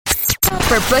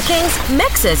For bookings,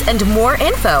 mixes, and more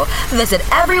info, visit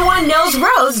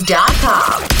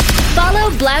everyoneknowsrose.com. Follow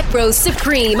Black Rose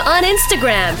Supreme on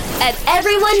Instagram at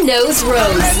Everyone Knows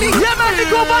Rose. Yeah, man, they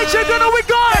go by check on we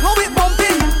got.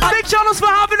 Big channels for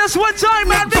having us one time,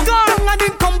 man. Big on. I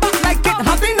didn't come back like it,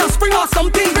 having a spring or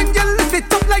something. Then you lift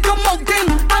it up like a mountain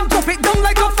and drop it down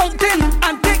like a fountain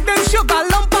and take them sugar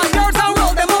lump of yours and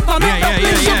roll them up and make them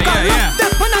play sugar lump.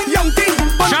 Step on a young thing,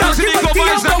 but don't give a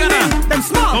thing around them. Them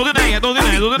small, don't deny it.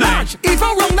 Large, even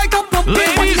wrong like a pumpkin.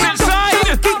 Ladies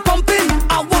inside, keep pumping.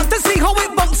 I want to see how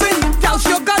it bouncing. Tell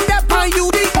sugar that pan you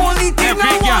the only thing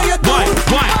I want you to.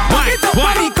 Get up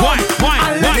on the cup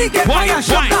and let me get my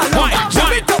sugar lump.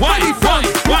 Jump it up on the front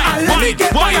and let me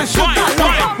get my sugar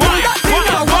lump.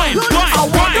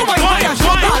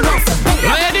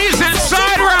 ladies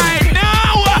inside right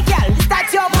now.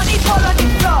 Start your money, fall on the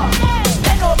floor.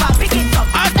 Then over, pick it up.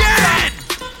 Again.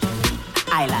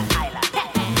 Island.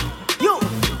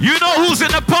 You know who's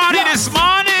in the party this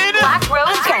morning? Black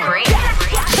Rose Supreme.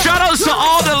 Shout outs to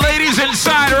all the ladies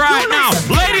inside right now.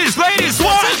 Ladies, 1, 2,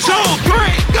 3,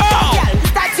 go!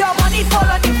 Start your money, fall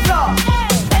on the floor.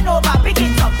 Then over, pick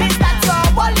it up. Start your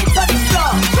wallet on the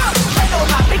floor. Then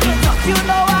over, pick it up. You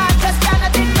know I just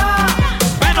cannot ignore.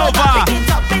 Bend over. Pick it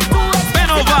up. It's too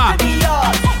expensive to be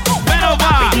yours. Bend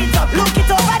over. Pick it up. Look it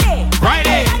over there. Right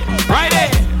there.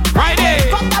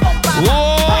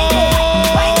 Whoa.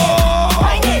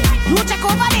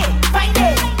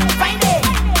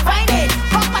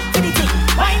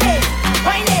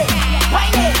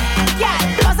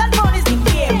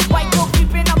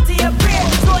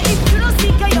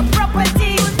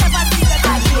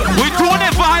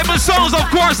 Songs, of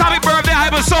course. Happy birthday,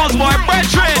 Hyper Songs, boy.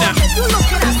 Brethren.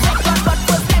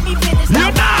 You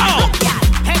know.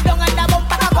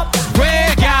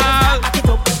 Break out.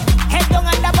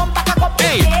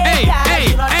 Hey.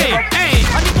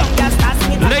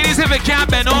 Ladies, if it can't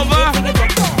bend over,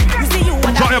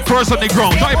 drop your purse on the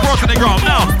ground.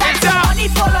 Now. Get down.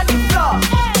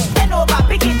 Bend over,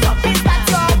 pick it up. Start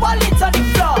your wallet on the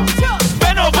floor.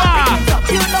 Bend over.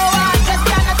 You know I just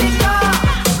cannot ignore.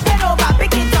 Bend over,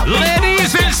 pick it up.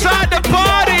 Ladies inside the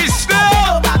party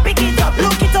still. Pick it up,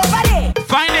 look it over there.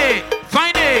 Find it.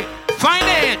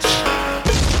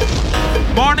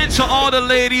 Morning to all the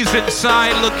ladies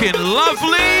inside looking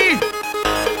lovely.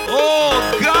 Oh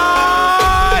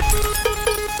God.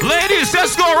 Ladies,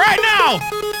 let's go right now.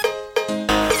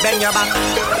 Bend your back.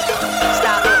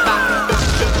 Start it back.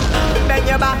 Bend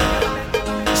your back.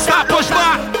 Stop, push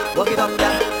back. Walk it up,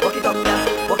 yeah. Walk it up,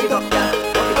 yeah. Walk it up, yeah.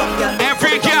 Walk it up, yeah. And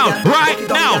freak out right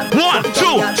now. 1,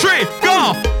 2, 3,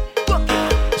 go.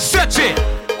 Set it.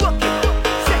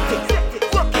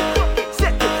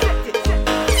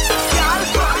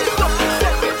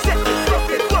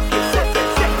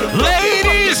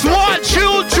 Ladies, what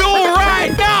you do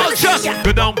right now? Just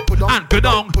go down and go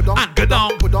down and go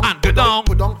down and go down.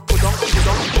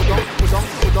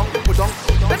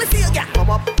 Let me see you again. Come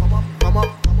up.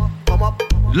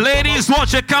 Ladies,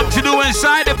 what you come to do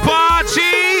inside the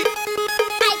party?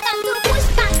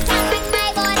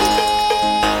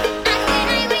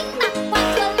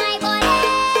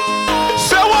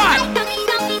 So what?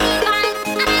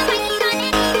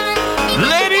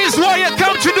 Ladies, what you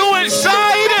come to do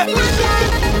inside?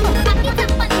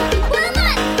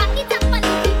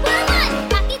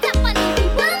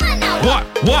 What?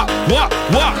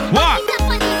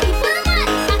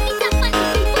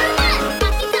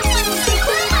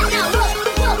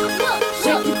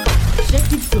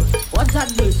 Shake it slow. What's that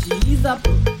girl? She is a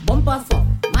pro. Bumper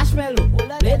song, marshmallow.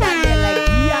 Play that girl like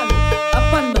piano.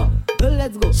 Up and down, girl,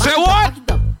 let's go. Say what? Back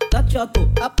it up, touch your toe.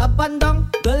 Up and down,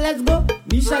 girl, let's go.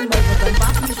 Mission by and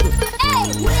pass me slow.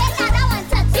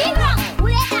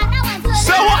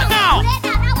 Say what now?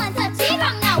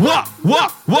 What?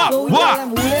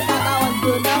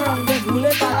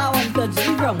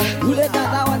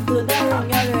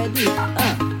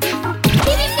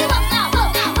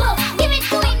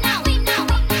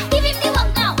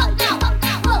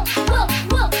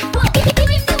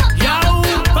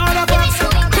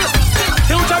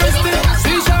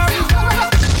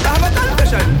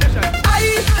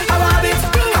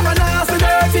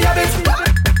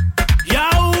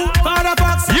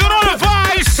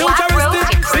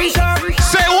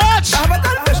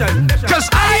 Cause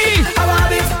I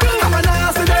have a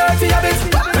nasty dirty habit.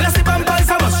 When I sip and buy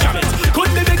some, jam it. Could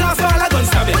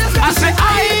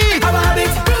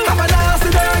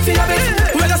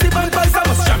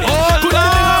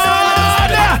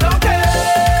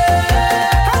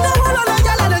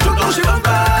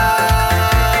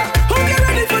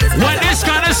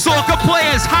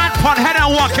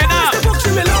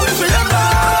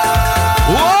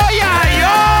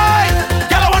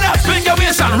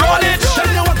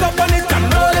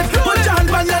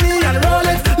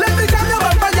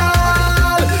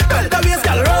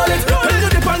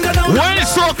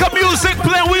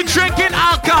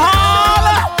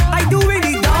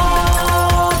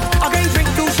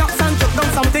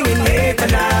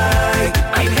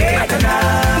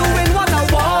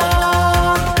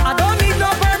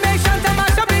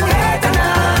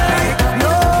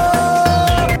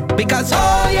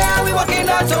Oh yeah, we walking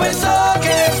out, so it's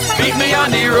okay. Meet me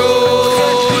on the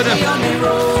road. Meet me on the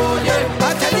road, yeah.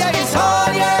 I tell ya it's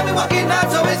all, yeah, we walking out,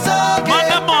 so it's okay.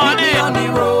 Monday morning. Meet me on the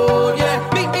road, yeah.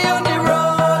 Meet me on the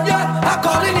road, yeah. I'm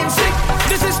calling in sick.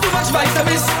 This is too much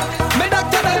vitamins. My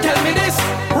doctor don't tell me this.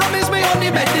 Rum is my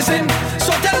only medicine.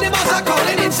 So tell the boss I'm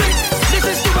calling in sick. This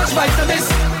is too much vitamins.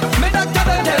 My doctor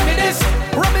don't tell me this.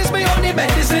 Rum is my only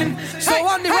medicine. So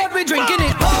on the road we drinking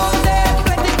it all day.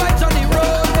 Plenty vibes on the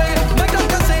roadway. My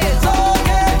doctor say it's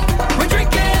okay. We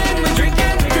drinking, drink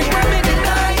rum in the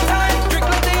night time. Drink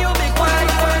latte, you'll be quiet.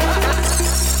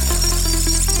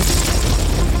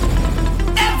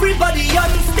 Everybody on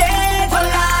stage,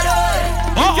 Volado.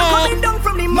 If you're coming down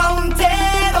from the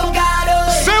mountain, oh God, oh.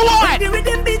 Say what? When the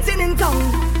rhythm beating in town,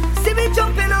 see me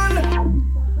jumping on the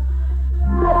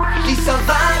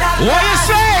savannah. What you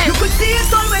say? You could see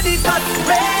it already got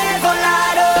red,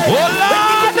 Volado. Volado.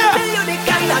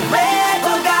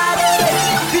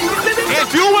 If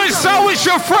you was out with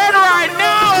your friend right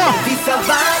now, the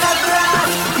savannah grass,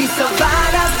 the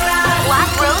savannah grass.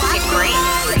 Black Rose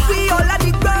Supreme. We all at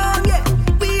the ground, yeah.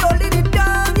 We all in it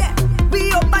down, yeah.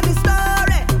 We up on the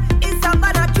story. It's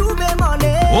savannah Juve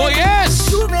money. oh yes.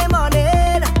 Juve money.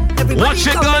 Everybody What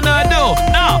you come gonna in. do?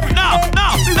 No.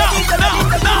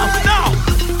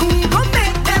 We gon'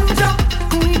 make them jump.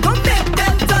 We gon' make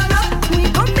them turn up. We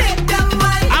gon' make them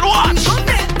wild. And watch. We gon'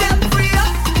 make them free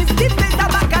up. It's the place of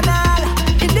Bacchanal.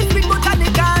 In this big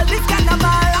botanical, this carnival. I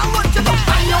want you to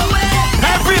find your way.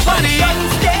 Everybody. On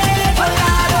stage,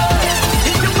 Volado.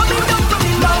 If you're coming down from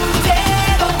the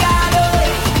mountain, oh God,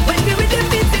 oh. When the rhythm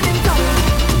beating in town,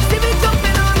 see me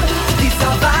jumping on the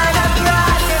savannah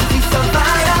grass, the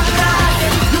savannah grass.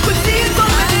 You could see it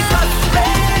already got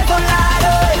red,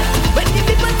 Volado. When the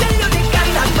people tell you they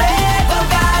cannot red, oh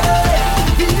God, oh.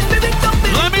 Feel the spirit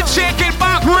jumping. Let me check it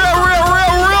back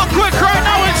real quick right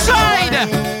now inside.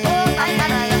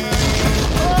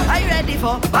 Are you ready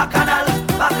for Bacchanal,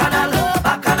 Bacchanal,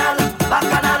 Bacchanal,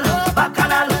 Bacchanal,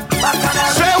 Bacchanal,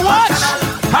 Bacchanal? Say what?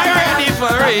 Are you ready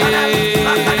for it?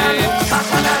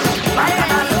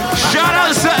 Shout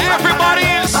out to everybody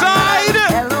inside.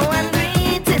 Hello and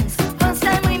greetings. First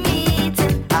time we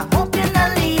meeting. I hope you're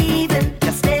not leaving.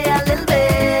 Just stay a little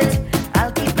bit.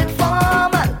 I'll keep it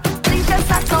formal. Please just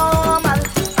act normal.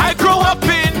 I grew up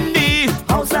in the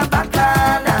House of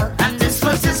Bacchanal, and this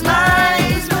was is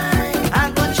mine.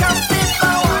 I go jump if I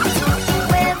want to.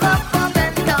 Wave up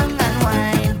and down and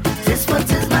wine. This was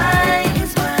is mine.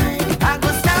 I go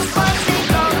stamp on the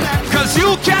ground and cause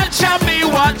you can't tell me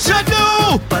what to do.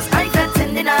 bust I got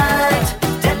in the night.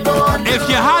 Then go on. If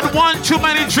you had one too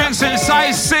many drinks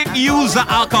inside, sing use the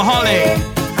alcoholic.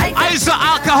 I's the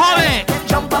alcoholic.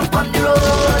 Jump up on the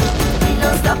road. We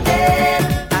don't stop there.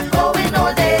 I'm going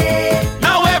all day.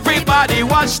 Now everybody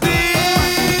watch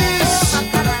this.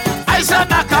 I's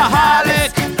an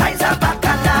alcoholic. Eyes are back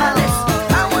and Alice.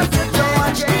 I want you to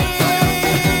watch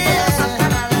this.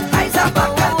 Eyes are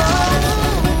back and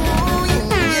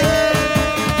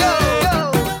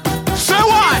Say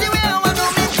what?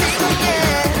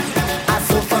 I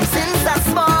saw from since I'm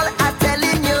small. I'm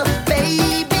telling you,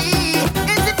 baby.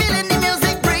 Is the feeling the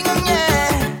music bring you?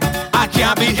 I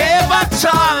can't be ever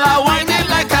tall. I whine it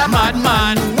like a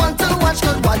madman. Want to watch,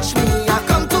 could watch me. I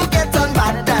come to get on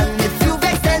bad and if you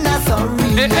vex then I'm sorry.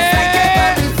 Hey, Yes, I hey.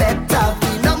 get a receptor, the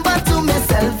number to my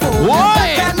cell phone.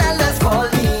 Why? Bacchanal just call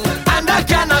me. And I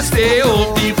cannot stay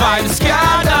home. The vibes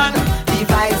can't done.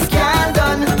 Device can't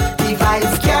done.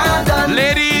 Device can't done.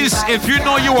 Ladies, if you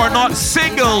know you are not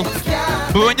single,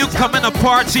 but when you come in a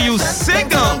party, you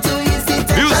single.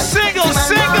 You single.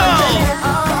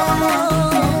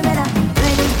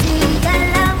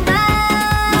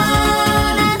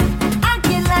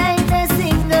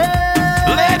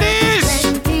 Ladies,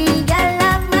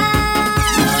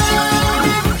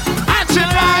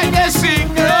 acting like a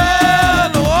single.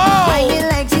 Whoa.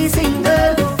 Like she's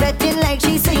single, fretting like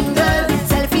she's single,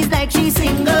 selfies like she's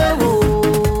single,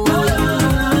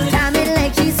 jamming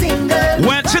like she's single.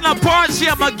 Went in a party,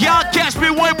 and my girl catch me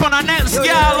wipe on her next girl.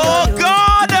 Oh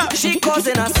God. She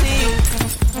causing a scene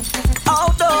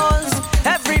outdoors.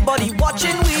 Everybody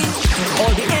watching we,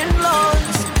 all the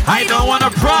in-laws. I don't want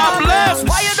a problem.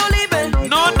 Why you don't leave it?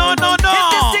 No. If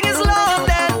this thing is love,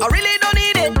 then I really don't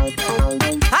need it.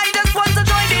 I just want to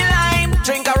join the line,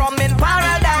 drink a rum in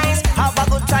paradise, have a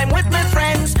good time with my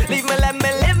friends. Leave me, let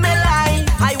me live my life.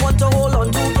 I want to hold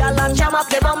on to y'all and jam up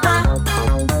the bumper.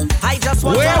 I just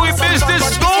want Where to we have some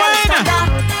business fun, but going? we can't stand that.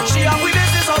 She have we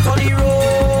business out on the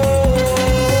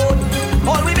road.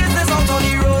 All we business out on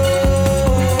the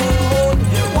road.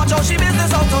 Watch out, she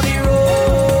business out on the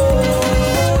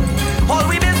road. All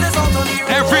we business out on the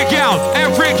road. Every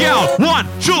 1,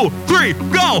 2, 3,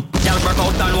 go. Y'all work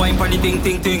out and wine for the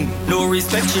ting. No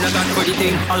respect, she not got for the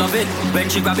thing. I love it when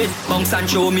she grab it, bounce and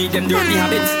show me them dirty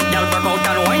habits. Y'all work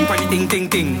out and wine for the ting.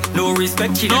 No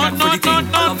respect, she not got for the thing.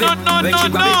 I love it when she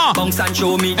grab it, bounce and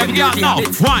show me them dirty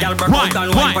habits. Y'all work out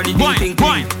and wine for the ting.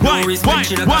 No respect,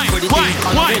 she not got for the thing.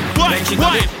 I love it when she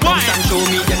grab it, bounce and show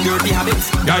me them dirty habits.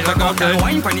 Y'all work out and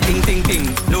wine for the ting.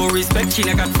 No respect, she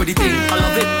not got for the thing. I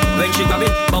love it when she grab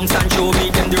it, bounce and show me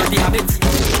them dirty habits.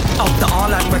 Out the all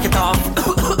and break it off.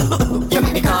 You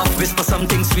make me cough. Whisper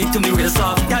something sweet to me real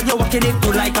soft. Girl, you're walking it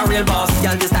good like a real boss.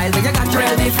 Girl, the style when you got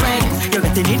real different. You're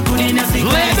getting it good in a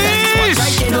sequence. Ladies!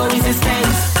 Right, no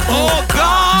resistance. Oh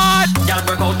God! Girl,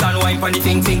 work out and wine for the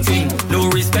ting. No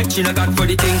respect, she not got for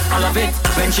the thing. I love it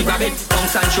when she grab it,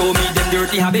 bounce and show me them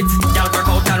dirty habits. Girl, work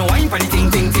out and wine for the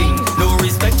ting. No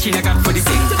respect, she not got for the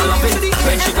thing. I love it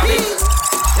when she grab it.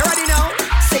 You ready now?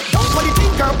 Say don't for the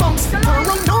thing, girl, bounce. Turn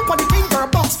around, don't for the thing, girl,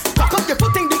 bounce. Cock up your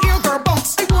foot in the air, girl,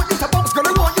 bounce. I want you to bounce, girl,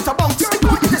 I want you to bounce. I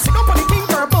want you to sit up for the thing,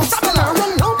 girl, bounce. Turn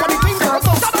around, don't for the thing, girl,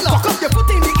 bounce. Cock up your foot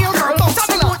in the air, girl, bounce. I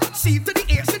want see to the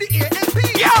air, and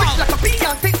pee. Yo! Sit like a pea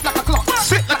and tick like a clock.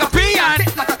 Sit like a peon.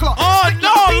 Tick like a clock. Oh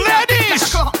no, ladies!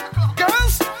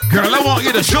 Girls, Girl, I want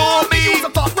you to show me. use a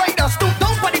top rider. Stoop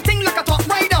down for the thing like a top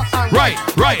rider. Right.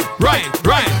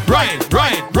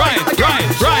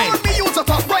 Me use a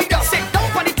top rider. Sit down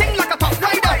for the thing like a top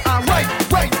rider. Right.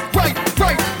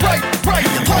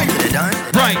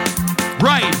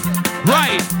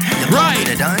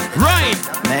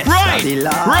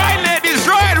 Right, ladies,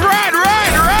 right.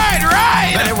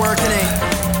 When they working it,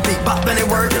 big bop when they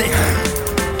working it.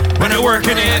 When they're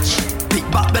working it. Big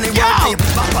bop when they working it.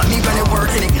 Bop on me when they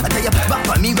working it. I tell you, bop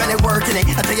on me when they working it.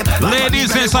 I tell you, bop on me Ladies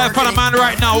when they inside for the working man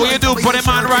right now. What you do for the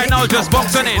man right now? Just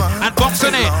boxing it and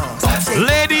boxing it.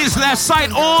 Ladies left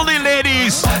side only,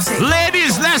 ladies.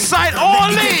 Ladies left side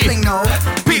only.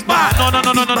 Peek back. No.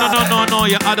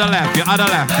 Your other left. You talk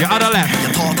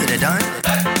to the done.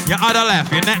 Your other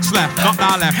left. Your next left. Not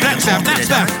that left. Next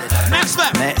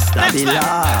left.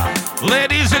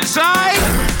 Ladies inside.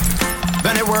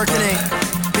 When they working it.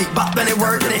 Big bop when they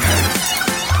working it.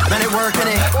 When they working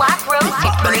it. Black Rose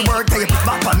Bop when they work, tell you,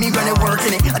 bop on me when they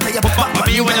working it. I tell you, bop on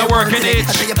me when they working it.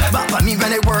 I tell you, bop on me when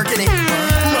they working it.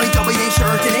 No, you double ain't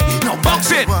shirking it. No,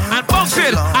 Box it and box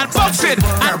it and box it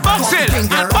and box it and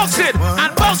box it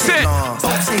and box it.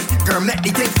 Box it, girl, make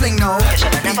the thing fling now. You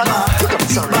shoulda never bop. You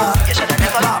shoulda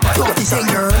never bop. Box the thing,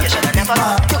 girl. You shoulda never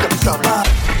bop.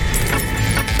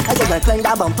 I just like fling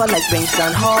that bumper like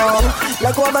Winston Hall.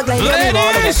 Like overglaze every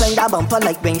wall. I just fling that bumper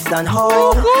like Winston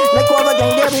Hall. Like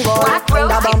overglaze every wall. Fling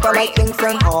that bumper like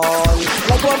Winston Hall.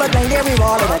 Like overglaze every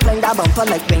wall. I fling that bumper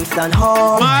like Winston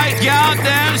Hall. My girl,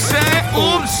 them say,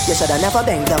 oops. You shoulda never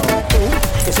bang down.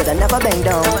 Oops. You shoulda never bang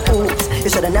down. Oops. You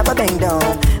shoulda never bang down.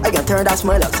 I can turn that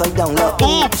smile upside down. Look.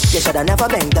 Oops. You shoulda never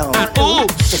bang down.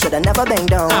 Oops. You shoulda never bang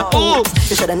down. Oops.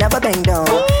 You shoulda never bang down.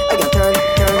 I can turn.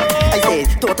 I say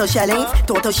total shellings.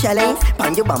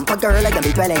 Pan your bumper, girl, I can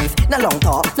be dwellings. No long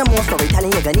talk, no more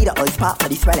storytelling. You gonna need a ice pop for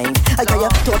the swellings. I tell you,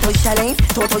 total shellings.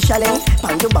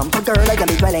 Pan your bumper, girl, I can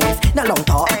be dwellings. No long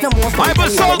talk, no more I'm a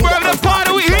storytelling. song, we're having a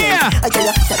party, we here. I tell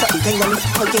you, set up the thing, let me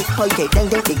plug it.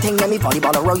 Ding, let me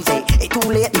volleyball a rose. It's too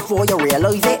late before you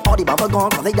realize it. All the bumper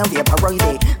gone, cause they done vaporize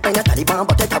it. I'm not Taliban,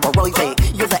 but they terrorize it.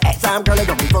 Use an X-time, girl, I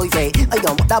don't revise it. I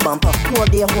don't want that bumper. One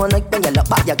day, one night, when you look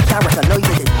back, you can't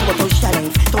recognize it.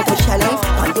 Total shellings.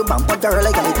 Pan your bumper, girl,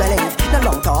 I can be dwellings. No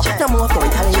long talk, no more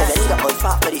storytelling. You need a ice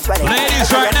pop for the swelling.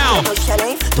 Ladies right now.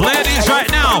 Ladies right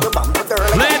now.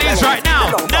 Ladies right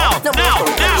now. Now.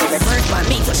 First one,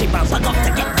 me, so she bump up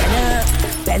to get better.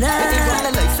 Bend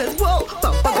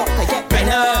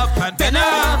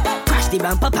up. Crash the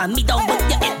bumper, pan me down, but you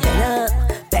get better.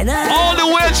 All the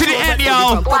way to the end,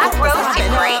 y'all. Black Rose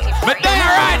Supreme. But there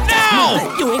right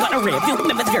now. You ain't got a rib, you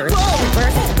never girl.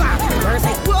 Reverse it, bop,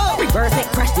 reverse it,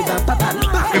 crash the bumper, pan me.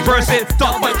 Reverse it,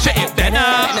 don't but check it, bend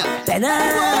up.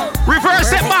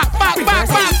 Reverse it, back. Reverse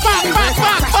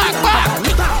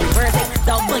it,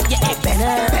 don't but you get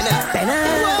better.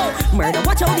 Murder,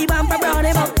 watch how the bumper brought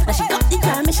him out. And she got the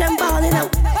transmission balling out.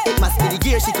 It must be the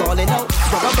gear she calling out.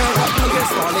 Rubber,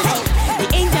 players falling out. The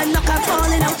engine knock her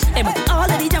falling out. They must be all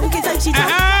of the junkies and she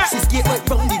drunk. She's get right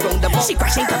round the bump. She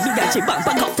crashing cause me and she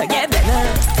bumper got to get better.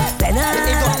 They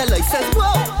got the license,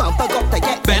 whoa. Bumper got to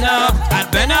get Bend up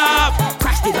and bend up.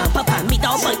 Crash the bumper, pan me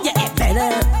down, but you get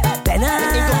better. They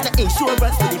got the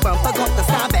insurance for the bumper got the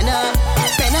star banner.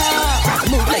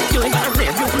 Move like you ain't got a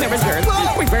rib, you mirrors girl.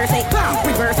 Reverse it,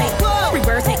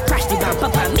 crash the bumper,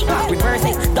 pan me. Reverse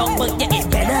it, down, but you get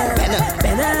better.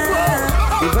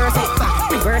 Reverse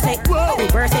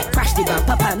it, crash the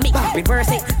bumper, pan me. Reverse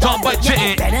it, Don't but you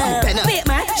get better. Wait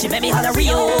man, She made me holler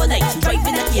Rio night. She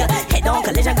driving a Kia, head on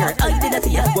collision girl. I didn't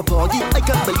see her. What body? I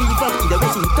can't believe I'm either way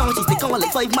she thought she's taking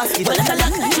like 5 masks. Well,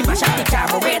 look, she mash up the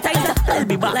carburetor. I'll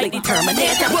be back like the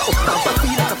Terminator. Whoa, bumper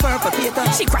feel like a perpetrator.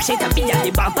 She crash it and me and the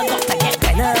bumper got to get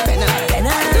better. They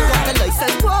got the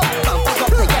license. Whoa, bumper got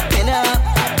to get better.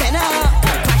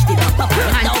 Crash the bumper,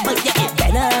 now but you get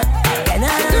better. They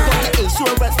got the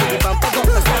insurance for the bumper got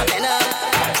to start better.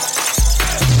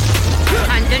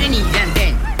 Hand to the knees and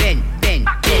bend.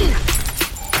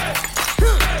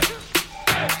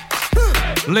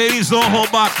 Ladies, don't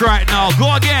hold back right now.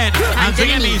 Go again. Hands to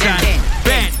your knees and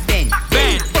bend.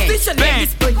 Position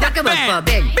ladies, back up for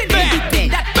bend.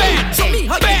 Show me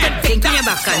how you can take your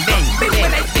back and bend.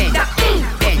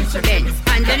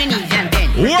 Hand to the knees and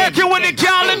bend. Working with the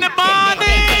girl in the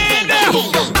morning.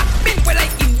 Bend when I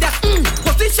in that.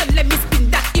 Position, let me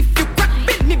spin that. If you crack,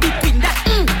 bend me between that.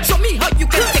 Show me how you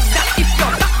can take that. If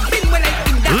you're back, bend when I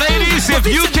in that. Ladies, if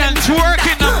you can twerk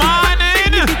in the morning.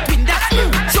 Between that.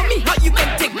 Show me how you can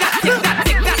take that. Take that.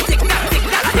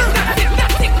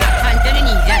 Hand to the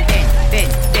knees and bend.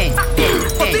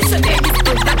 Position, let me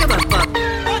spin that.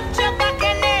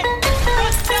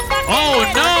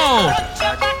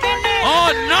 Oh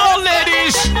no,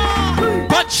 ladies.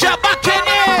 Put your back in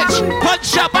it. Put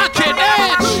your back in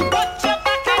it.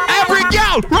 Every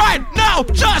girl right now,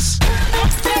 just.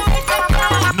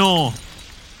 No.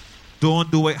 Don't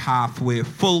do it halfway,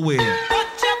 full way.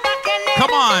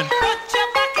 Come on.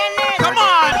 Come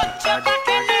on.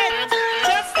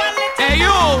 Hey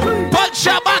you, put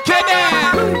your back in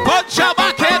it. Put your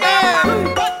back in it.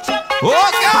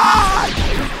 Oh God.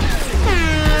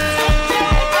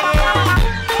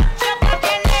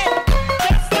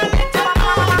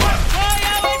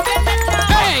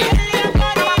 Hey.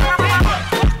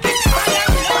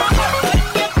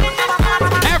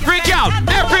 Every girl,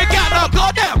 now go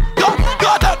down.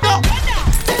 Go down, go.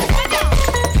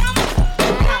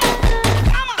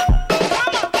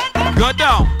 Go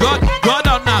down, go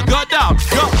down now, go down,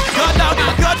 go down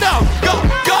now, go down,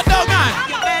 go down now.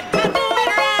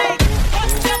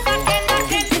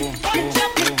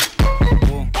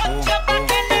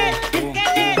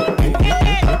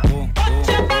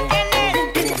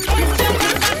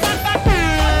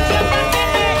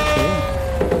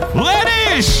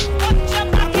 Ladies!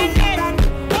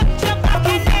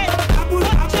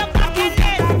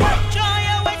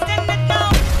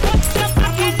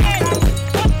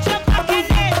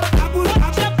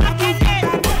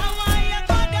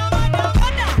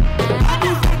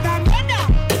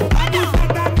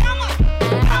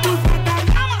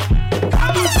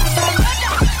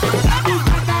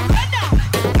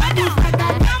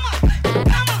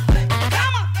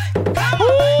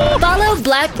 Follow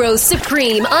Black Rose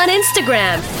Supreme on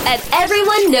Instagram at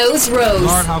Everyone Knows Rose.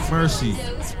 Lord have mercy.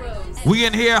 We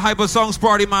in here, Hyper Songs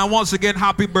Party, man. Once again,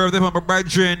 happy birthday from my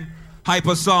brethren.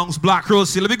 Hyper Songs, Black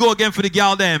Rose. Let me go again for the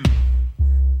gal them.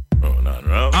 Ronan.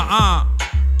 Ronan.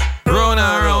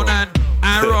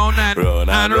 And Ronan.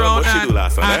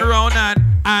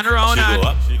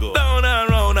 She go down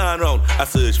and round. I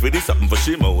search for this something for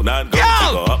Shimon and go.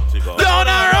 She go down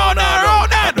and round.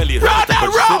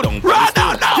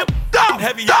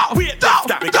 Heavy up, wait,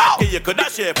 stop. You could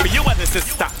dash here for you and the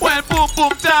sister. When boom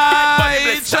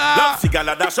tight. Love cigar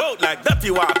dash out like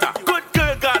dirty water. Good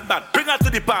girl gone bad, bring her to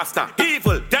the pastor.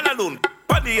 Evil, tell alone,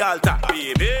 on the altar.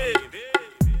 Baby,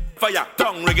 fire,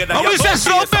 tongue ringing. Oh, we say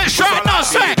slow bitch right now,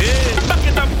 say. Back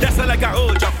it up, that's like a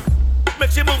old jump.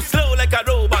 Make she move slow like a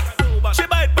robot. She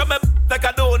bite from me like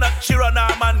a donut. She run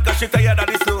her man cause she tired of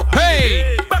the slow.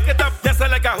 Hey! Back it up, that's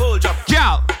like a whole jump.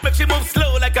 Gal! Make she move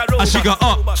slow like a robot. And she go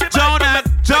up. Down and.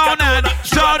 The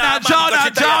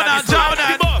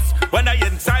boss, when I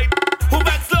inside. Who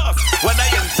backs lost? When I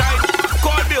inside.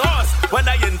 Call me horse, when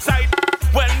I inside.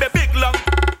 When me big long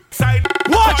side.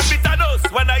 Watch! Call me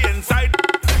Thanos, when I inside.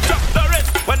 Drop the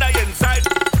wrist, when I inside.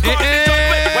 Call me John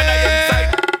when I inside.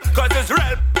 Cause it's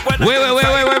red, when I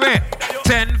inside. Wait.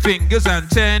 10 fingers and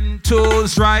 10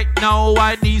 toes. Right now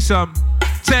I need some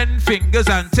 10 fingers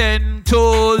and 10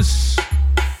 toes.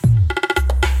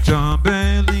 John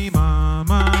Bentley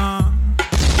mama.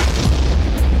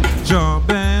 John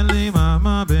Bentley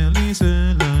mama. Bentley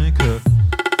said like her.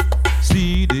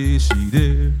 See there, she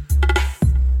there.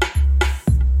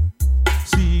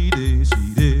 See there,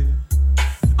 she there.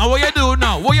 And what you do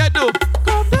now? What you do?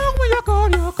 Come down when you call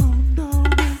you. Come down.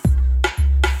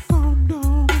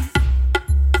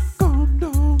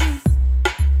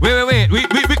 Wait.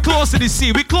 We close to the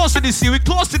sea. We close to the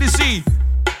sea.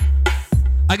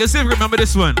 I can still remember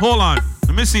this one. Hold on.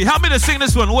 Let me see. Help me to sing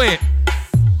this one. Wait.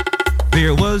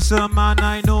 There was a man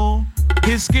I know.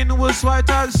 His skin was white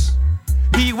as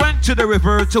He went to the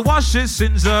river to wash his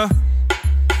sins. And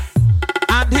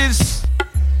his...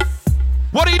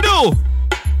 What did he do?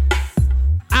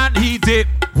 And he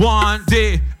dipped 1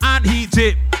 day. And he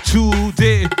dipped 2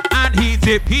 days. And he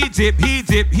dipped.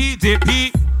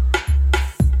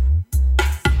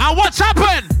 And what's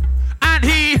happened? And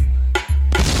he...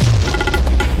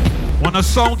 Wanna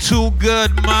song too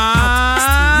good,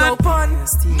 man?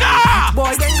 Nah!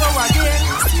 Boy, then go again.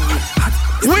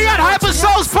 We at Hyper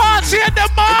Soul's party in the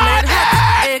morning.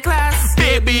 A-class.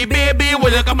 Baby,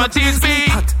 will you come and tease me?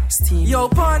 Yo,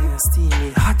 pun.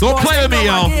 Don't play with me,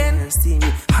 yo.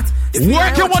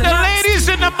 Working with the ladies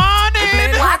in the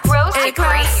morning. Black Rose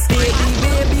Supreme.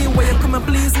 Baby, will you come and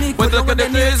please me? With the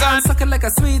knees and suck it like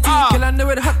a sweetie. Kill I know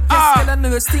it hot, yes, kill I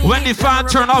know it steamy. When the fan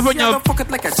turn off when you fuck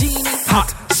it like a genie.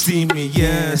 hot, steamy,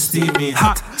 yeah, steamy,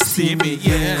 hot, steamy,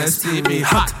 yeah, steamy,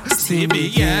 hot, steamy,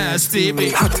 yeah, steamy,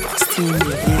 hot, steamy.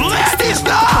 Ladies,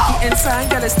 now! Inside,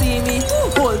 get it steamy.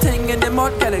 Whole thing in the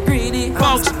mud, get it greedy.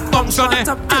 Bounce on it,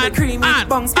 top to the creamy.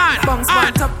 Bounce top to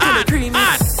the creamy.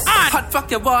 Hot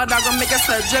fuck your water, gonna make a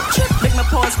slow drip. Make my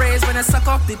paws raise when I suck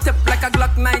off the tip like a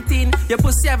Glock 19. Your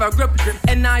pussy have a grip,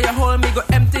 and now you hold me, go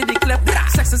empty the clip.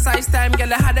 Exercise time,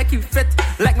 girl, I had to keep fit.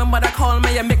 Like my mother call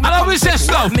me, you make me. I love it, yes,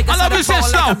 no. I love it,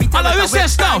 yes, no. I love it,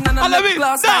 yes, no. I love it,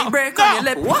 no.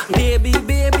 Baby,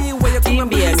 where you come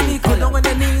and please me? Go down on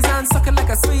the knees and suck it like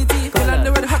a sweetie. Girl, I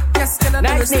know it hot, yes, girl, I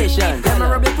know it steamy. Girl, I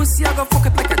rub your pussy, I go fuck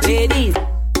it like a genie.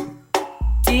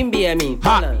 Team BME.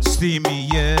 Hot, steamy,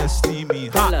 yeah, steamy,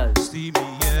 hot, steamy,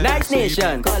 yeah. Nice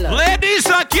Nation. Ladies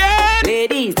again.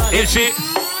 Ladies.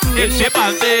 If she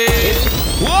party.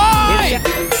 Why?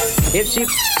 If she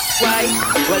white,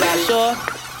 well I sure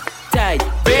tight.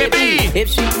 Baby. If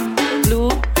she blue,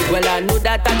 well I know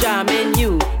that I jam in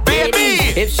you. Baby.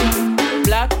 If she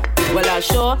black, well I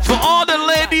sure. For all the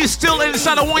ladies still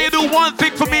inside, I want you to do one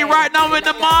thing for me right now in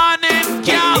the morning.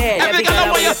 Yeah, every girl I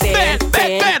want you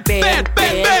bend.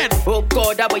 Oh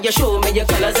God, I want you show me your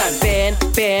colors and bend.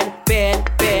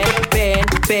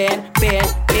 Ladies, bend.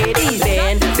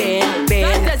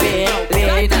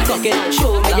 Cock it,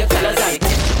 show me your colors and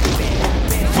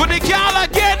for the girl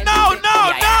again, no.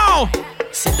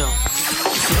 Sit down.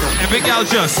 Every girl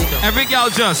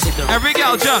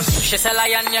just. She say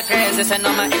lion, you crazy, say no,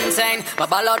 I'm insane. But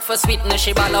ball out for sweetness,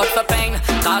 she ball out for pain.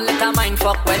 Call it a mind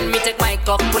fuck when me take my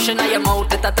cock. Pushing on your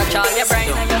mouth, it touch all your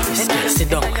brain. Sit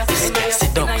down.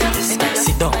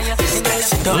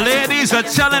 Ladies are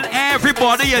telling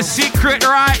everybody a secret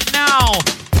right now.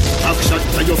 Action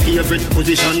to your favorite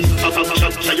position.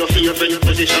 Action your favorite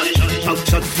position.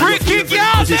 Action freaky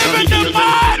girl, in the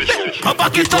man. I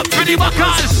back it up for the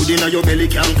backers. Food in your belly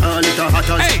can call it a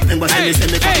hatters. Remember say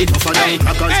me coffee tougher than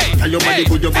crackers. Tell your body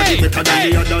good, your body better than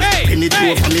the others. Penny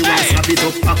two for me, one slap it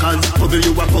up packers.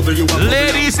 Bubble you a.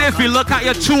 Ladies, if you look at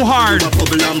you too hard.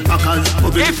 Bubble and packers.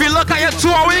 If you look at you too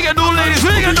hard, what you gonna do, ladies?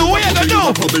 What you gonna do?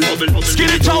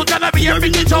 Skin it out and be a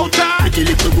big it out. Pretty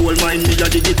little gold mine, me a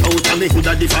dig it out and me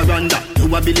coulda different. You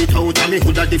a build it out and me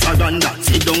coulda different.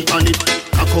 Sit down on it,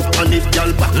 cock up on it, girl.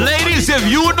 Ladies, if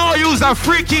you know you's a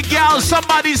freaky girl,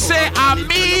 somebody say I'm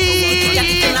me.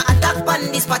 You know attack on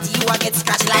this party, you a get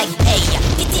scratched like hey,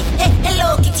 kitty, hey,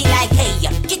 hello, kitty, like hey,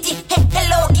 kitty, hey,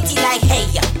 hello, kitty, like hey,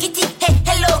 kitty, hey,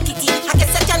 hello, kitty. I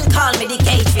guess I can call me the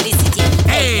cage for the city.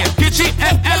 Hey, kitty,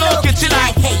 hey, hello, kitty,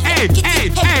 like hey,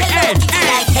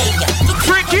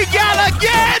 freaky girl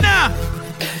again.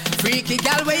 Freaky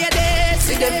gal where you there,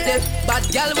 see them there. Bad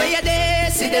gal where you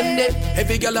there, see them there.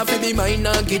 Every gal a fi be mine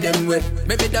and give them way.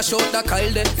 Maybe dash out the call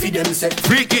them, fi them say.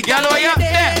 Freaky gal where you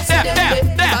there,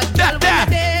 Bad gal where you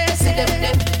there, see them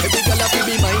there. Every gal a fi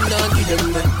be mine and give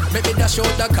them way. Maybe dash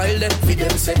out the call them, fi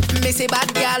them say. Me say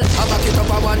bad gal, I back it up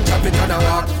a one, chop it and a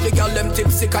walk. The gal them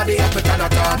tipsy 'cause they up it and a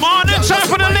talk. Morning time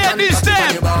for the ladies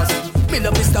them. Me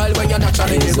love the style when you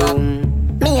naturally live.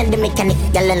 Me and the mechanic,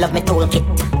 girl, I love me toolkit.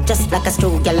 Just like a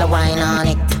screw, girl, I wine on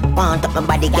it. Want up my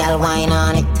body, girl, wine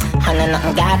on it. And I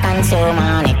nothing got consume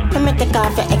on it. Me make take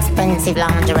off your expensive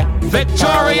lingerie.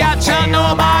 Victoria, tell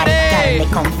nobody. Girl, they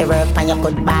come to work on your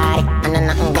good body. And I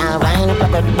nothing girl, wine up a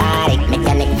good body.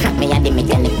 Mechanic, me a the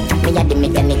mechanic. Me a the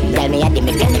mechanic, girl, me a the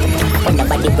mechanic. When the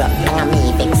body broke, now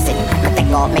me fix it. I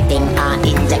take off me thing, I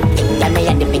inject it. Girl, me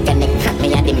a the mechanic,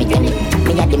 me a the mechanic.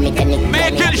 Me a the mechanic.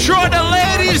 Making sure the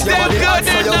ladies, they're good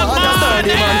in the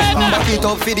morning. Back it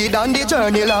up for the down the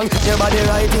journey long. Your body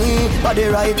righty,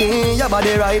 your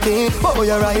body righty. Oh,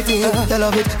 you're righty. You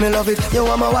love it, me love it. You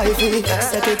want my wifey.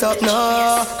 Set it up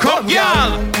now. Come,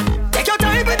 girl. Take your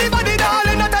time with the body,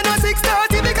 darling. Not at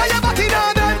 6:30 because you're back in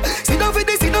again. Sit down for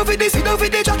the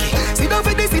jockey. Sit down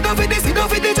for the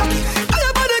jockey.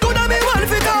 Your body good and me want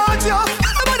to touch you.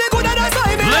 Your body good and I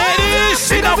sign me. Ladies,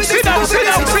 sit down.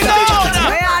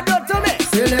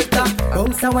 Selector,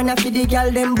 bounce and wanna feed the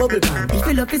girl them bubble pan. If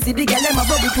you love to see the girl them a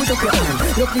bubble, put up your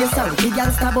hand. You play a song, the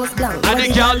girl star bus blank. And the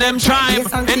girl them chime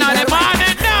in the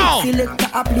morning now. Selector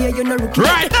a play, you know rookie.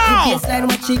 Right now. The baseline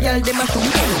watch the girl them a show.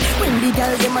 When the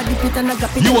girl them a dip it and a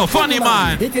drop it. You a funny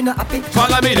man. If you not happy,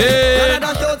 follow me there.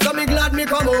 Canada shout, so me glad me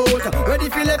come out. Ready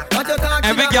feel it, what you talking?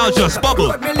 Every girl just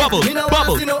bubble.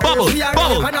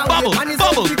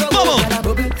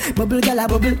 Bubble gala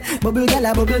bubble, bubble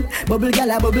gala bubble, bubble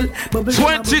gala bubble, bubble.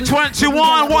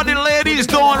 2021, what the ladies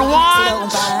don't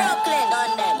want.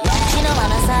 She no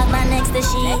wanna suck my next to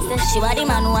she want the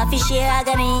man who a fish share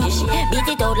agony. Beat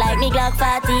it out like me Glock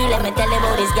 40. Let me tell you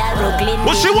about this girl Brooklyn.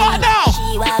 What she want now?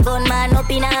 She want gunman up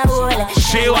in her hole.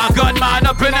 She want gunman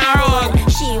up in her hole.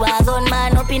 She want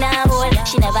gunman up in her hole.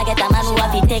 She never get a man who a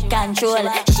fi take control.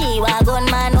 She want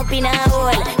gunman up in her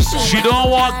hole. She don't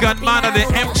want gunman at the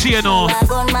empty, you know.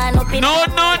 No.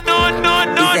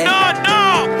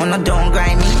 Wanna don't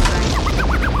grind me.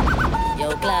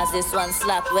 Yo, class, this one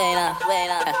slap when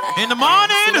in the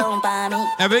morning,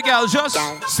 every girl just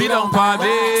sit down for me.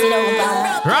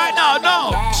 Right now,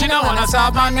 no. She don't wanna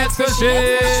stop my next to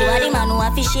shit. She want the man who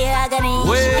a fish share agony.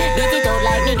 Beat it out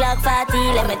like me Glock 40.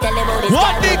 Let me tell you about this.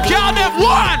 What the girl them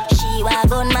want? She want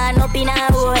gunman up in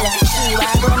her hole. She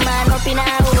want gunman up in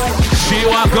her hole. She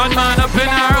want gunman up in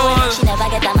her hole. She never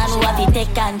get a man who a fi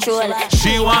take control.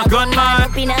 She want gunman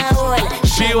up in her hole.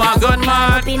 She want gunman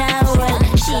up in her hole.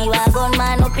 She want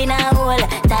gunman up in her hole.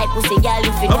 Type pussy girl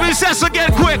if you know. Let me say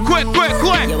again, quick.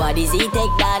 You want the Z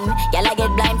take down. Girl I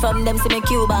get blind from them see me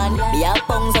Cuban. Be a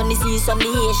punks on the seas from the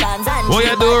Haitians. What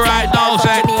you do right now,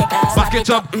 say? Back it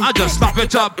up, I just stop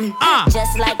it up.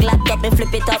 Just like laptop and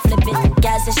flip it up.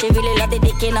 Girl say she really love the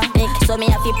dick in her dick. So me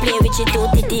have to play with you too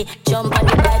titty. Jump on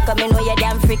the bike, come in know you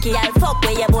damn freaky. I'll fuck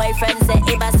with your boyfriend say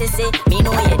Iba sissy. Me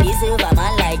know you deserve a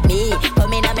man like me.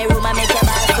 Come in my room and make your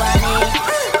boss funny.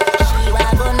 She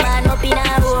want gunman up in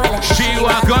her hole. She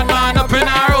want gunman up in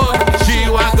her hole. She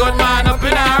want gunman up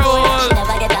in her hole. She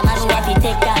never get a man who have to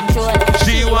take control.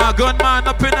 She want gunman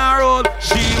up in her hole.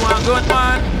 She want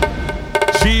gunman.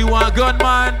 She want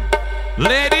gunman.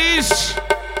 Ladies,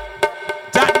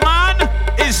 that man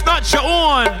is not your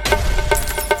own.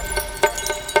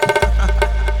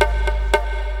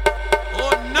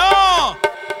 Oh no!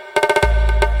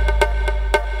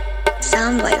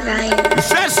 Soundboy Ryan.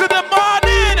 Says in the morning.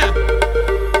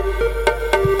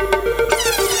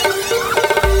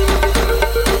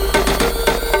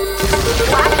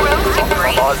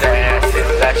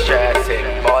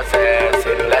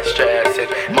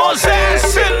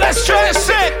 Let's stress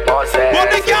it. What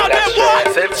the girl them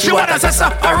want? She want a zessa,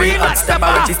 a real hot stepper.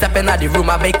 When she step in the room,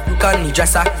 a big conny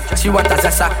dresser. She want a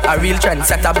zessa, a real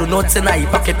trendsetter. Blue notes in her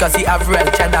pocket cause he have real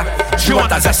cheddar. She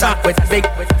want a zessa with big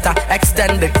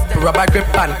extended rubber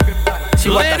grip on.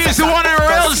 Ladies who want a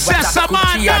real zessa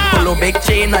man. She had polo big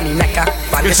chain on the necker.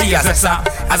 Man, she a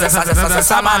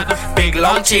zessa man. Big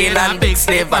long chain and big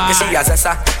slave man. She a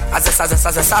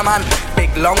zessa man.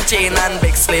 Big long chain and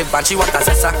big slave man. She want a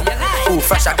zessa. Ooh,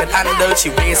 fresh I can handle. She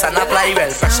waist and apply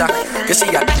well pressure. Cause she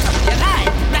a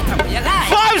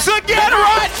vibes again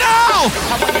right now.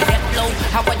 How will you get low?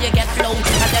 How will you get low?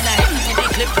 And then I hit the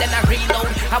clip, then I reload.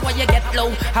 How will you get low?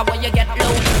 How will you get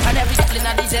low? And every split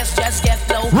of these just get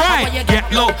low. Right,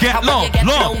 get low. How will you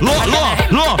get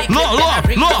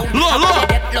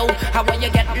low? How will you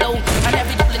get low? And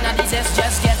every split of these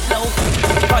just get low.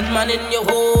 Gunman in your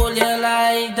hole, you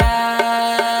like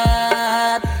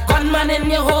that. Gunman in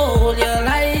your hole, you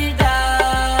like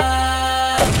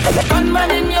that.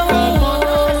 Gunman in your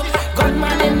hole.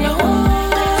 Gunman in your hole.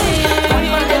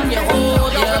 Gunman in your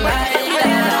hole, you like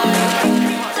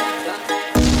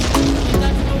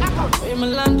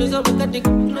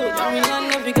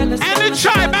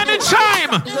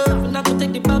Anytime.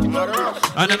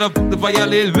 And then the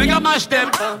violin, we gonna mash them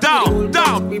down.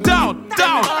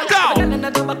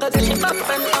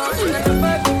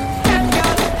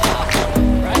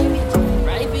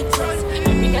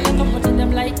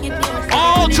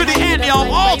 All to the end,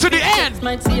 y'all. All to the end.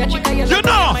 You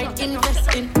know.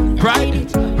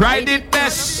 Ride it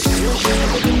best.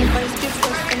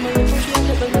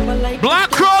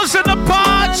 Black Rose in the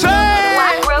party.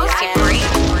 Black Rose Supreme.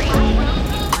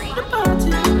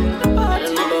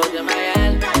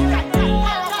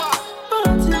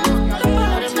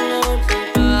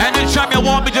 Anytime you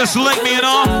want me, just link me, you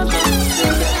know.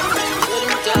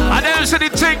 I never said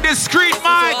it take discreet,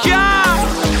 my girl.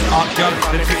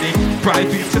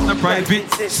 Private in the private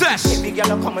sex. Every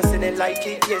girl come and say they like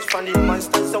it. Yes, from the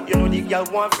monsters. So you know the girl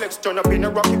want flex. Turn up in a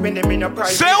rocket when them in a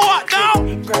private. Say what now?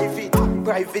 Private.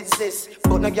 private sis.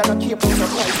 But no girl no keep on no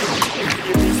private.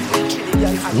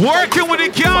 Working with the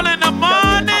girl in the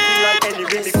morning.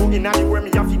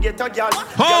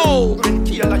 Oh,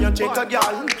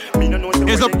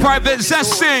 it's a private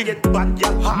zesting.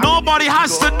 Nobody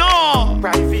has to know.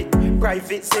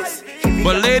 Private sis.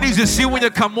 But ladies, you see when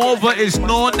you come over, it's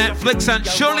no Netflix and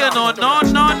chill, you know. No.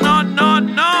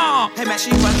 Hey man, she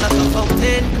run like a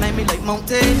fountain, climb me like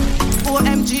mountain.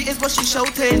 OMG is what she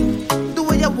shouting. Do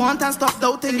what you want and stop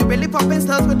doubting. You really popping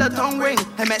stars with the tongue ring.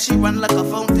 Hey man, she run like a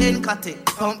fountain, cut it,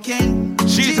 pumpkin.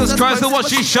 Jesus Christ, is what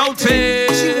she shouting.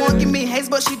 She won't give me haze,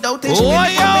 but she doubting. She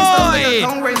really popping stars with the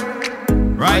tongue ring.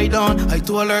 Ride on, I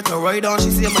told her to ride on.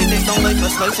 She see my neck down like a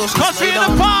slide, so she slide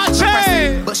on.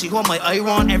 Party. But she hold my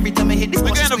iron every time I hit this. She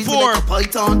squeeze me like a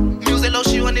python. Music low,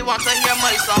 she only wants to hear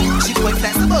my song. She quite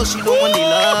flexible, she don't want to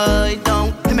lie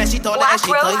down. Hey man, she thought that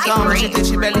she tied down. She think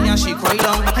she belly and she cry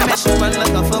down. Hey man, she run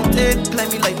like a fountain,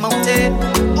 climb me like mountain.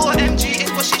 OMG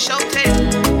is what she shouting.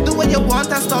 Do what you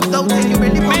want and stop doubting. You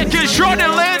really making sure the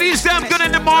ladies them good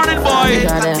in the morning, boy.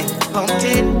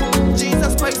 Pumpkin.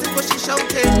 Jesus Christ is what she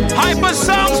shouting. Hyper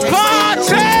Songs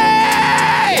party!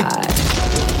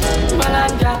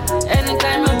 Malanja,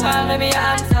 anytime I call, let me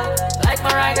answer. Like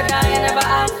Mariah, you never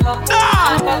ask for. I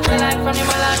got the line from the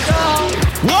Malanja.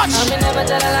 What? I never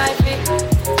tell a lie,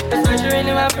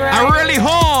 I really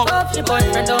hope. Your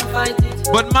boyfriend don't fight it.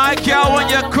 But my girl, when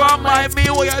you come by me,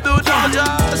 what you do, Georgia?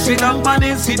 Sit down on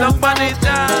it,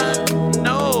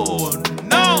 No.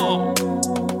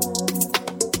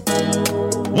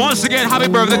 Once again, happy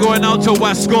birthday going out to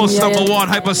West Coast #1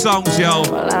 Hyper Songs, yo.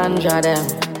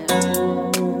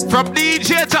 From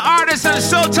DJ to artist and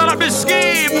so turn up the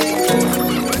scheme.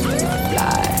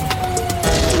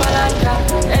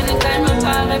 Anytime I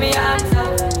call, let me answer.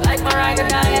 Like Mariah, you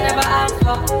never ask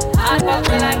for. I got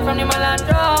the line from the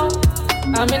Malanja.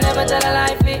 I mean, never tell a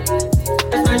lie,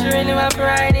 especially really want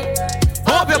variety.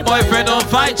 Hope your boyfriend don't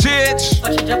fight it.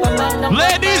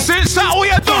 Ladies inside, what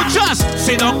you do? Just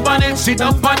sit up on it,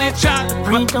 chan.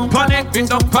 Put on it,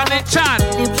 chan.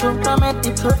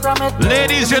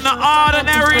 Ladies in the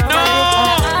ordinary, no.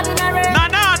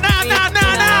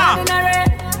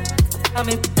 I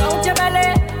mean, don't you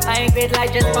belly? I ain't great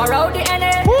like just borrow the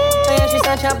energy. Yeah, she's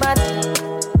such a bad.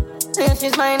 Yeah,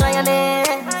 she's mine, why you there?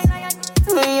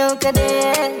 You can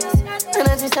dance.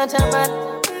 And she's such a bad.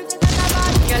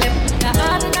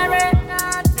 Ordinary.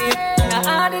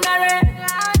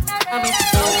 I mean,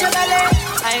 don't you belly?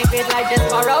 I ain't great like just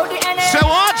borrow the energy. Say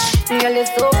what? Girl is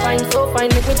so fine,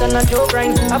 make me turn a Joe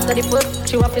grind. After the push,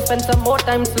 she want to spend some more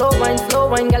time. Slow wine,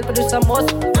 girl produce some more.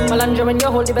 Malanja when you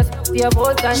hold the best, the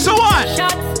whole time. So what?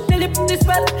 Shots, Philip this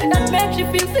spell, that makes she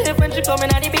feel safe when she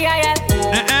coming at the BIL.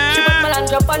 She put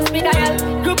Malanja on speed dial.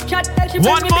 Group chat, tell she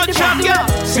one more chat, girl.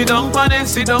 Sit down on it,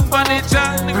 chan.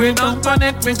 Get down on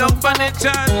it,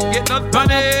 chan. Get down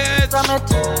on it.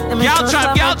 Girl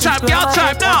trap now. Girl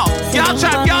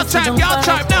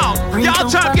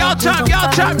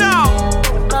trap now.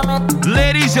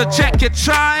 Ladies, you check your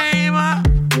time.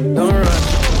 Don't rush,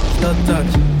 slow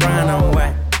touch, brown and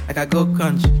white. Like I go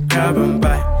country, grab and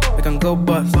buy. We can go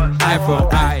bust, eye for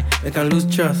eye. We can lose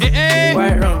trust,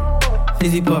 white rum,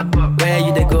 fizzy pop. Where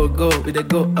you they go, we they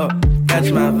go up.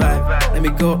 Catch my vibe, let me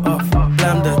go off.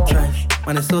 Blam the trash,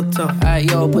 man it's so tough. Alright,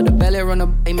 yo, put the belly on the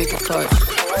and make it touch.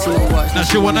 Now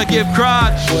she wanna give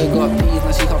crotch. Boy got peas,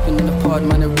 now she hopping in the pod.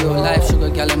 Man, a real life sugar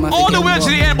gal in my all the way to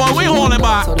the end, boy, we holding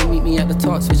back. So they meet me at the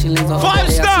top, switching lanes off.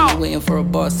 5-star. Waiting for a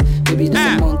bus. Baby, this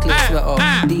a Moncler sweater.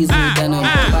 Diesel, denim,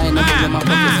 buying up with my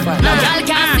pockets fat. Now y'all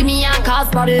can't see me and cause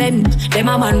problem. Them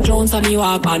a man clones and me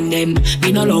walk on them.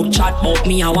 Me no love chat, but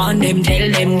me I want them.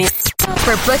 Tell them this.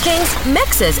 For bookings,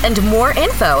 mixes, and more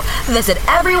info, visit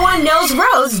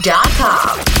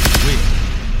everyoneknowsrose.com.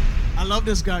 I love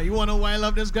this guy. You want to know why I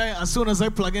love this guy? As soon as I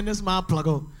plug in this, man, plug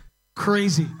out.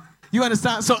 Crazy. You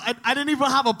understand? So I didn't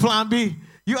even have a plan B.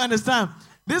 You understand?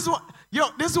 This one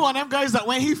of them guys that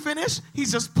when he finished,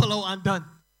 he's just pull out and done.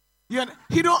 He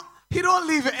don't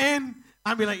leave it in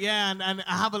and be like, yeah, and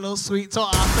I have a little sweet. So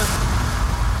after,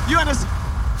 you understand?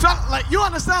 You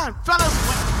understand? Fellas,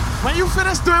 when you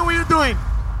finish doing what you're doing,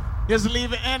 just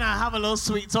leave it in and have a little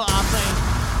sweet. So after,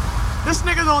 this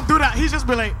nigga don't do that. He just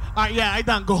be like, all right, yeah, I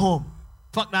done, go home.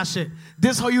 Fuck that shit.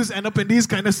 This how you end up in these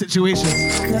kind of situations.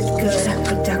 Good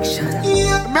production.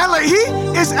 Man, like he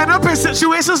is end up in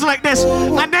situations like this,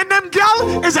 and then them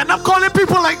girl is end up calling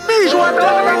people like me. She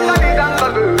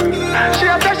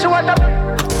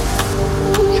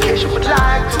would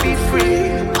like to be free.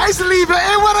 I used to leave it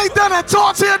in when I done and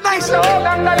talk to you nice. You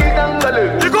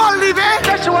gonna leave it in?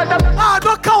 Ah,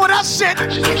 don't come with that shit. shit.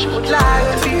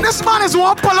 This man is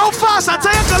one pull out fast. I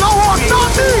tell you, go walk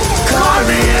naughty. Call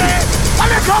me. Let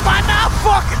me come on now,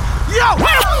 fuck it. Yo,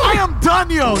 I am done,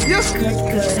 yo. Yes.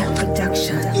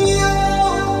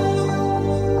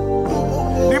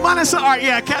 The man is alright,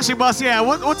 yeah, catch the bus, yeah.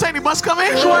 What time the bus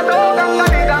coming? She want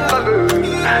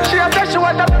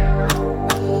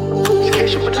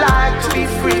she would like to be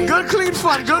free. Good clean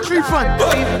fun, good clean fun.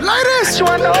 Ladies,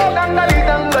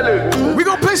 we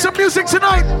gonna play some music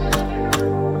tonight.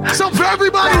 So for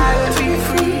everybody.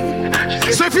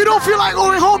 So if you don't feel like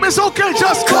going home, it's okay,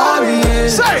 just call me.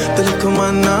 Say the little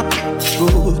man up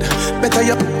good. Better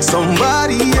you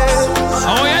somebody else.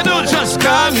 Oh yeah, don't just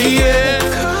call me, yeah.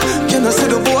 Can I say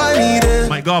the boy need it?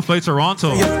 My God, play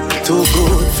Toronto. Too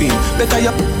good feel. Better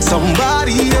you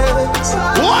somebody else.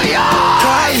 Oh yeah.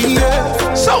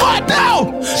 So what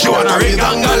now? She wanna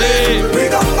regangale.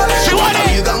 She wanna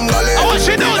regangale. Oh, what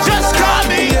she do? Just call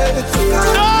me.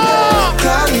 No.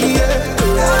 Call me.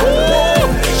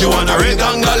 She wanna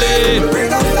regangale.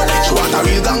 She wanna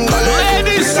regangale.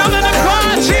 Ladies, some of the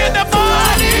party in the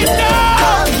morning. No.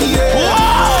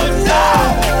 Whoa,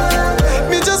 no.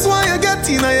 Me just want you get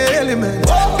in your element.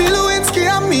 Bill Lewinsky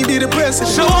and me be the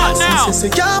president. So what now? Say,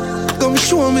 yeah, come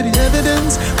show me the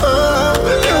evidence.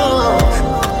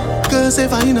 Cause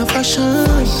if I in a fashion,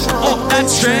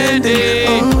 that's trendy.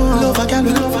 Love a gal.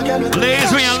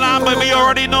 Ladies, we in line, but we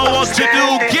already know what to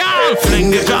do. Girl,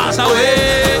 fling the jars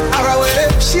away.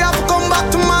 She have to come back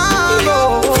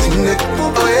tomorrow. Fling it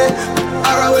away.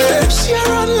 She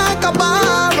run like a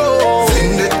barrow.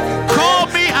 Call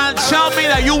me and tell me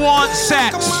that you want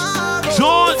sex.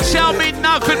 Don't tell me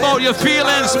nothing about your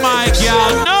feelings, my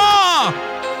girl. No.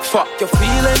 Fuck your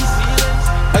feelings.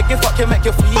 I can fuck you, make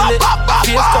you feel it.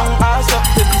 Face down, ass up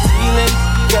to the ceiling,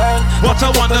 girl. What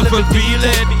a wonderful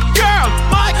feeling, girl.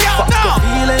 My girl, fuck your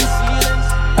feelings.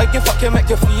 I can fuck you, make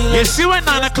you feel it. You see when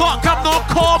 9 o'clock come, don't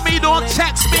call me, don't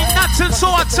text me, nothing so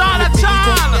at all.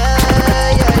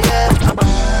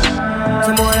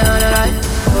 Some boy on the life.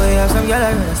 Boy, have some girl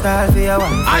I gonna start for your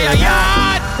wife.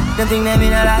 Ay. Them think they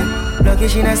mean a lie. Lucky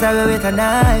she not stab with a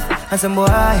knife. And some boy,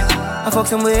 I fuck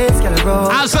some ways, girl, bro.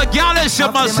 As a gallon,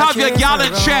 you must have your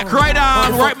gallon check. Right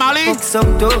on, right, Molly?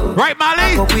 Right, Molly?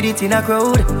 I fuck with it in a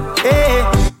crowd. Hey.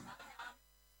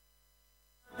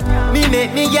 Me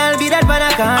make me girl be that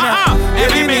banana.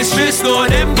 Every mistress know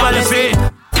them policy.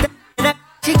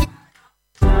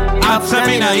 After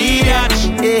me na idiot.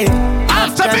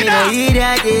 After me na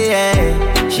idiot, yeah.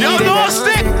 You don't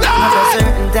stick now. At a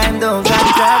certain time, don't got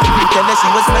tell her she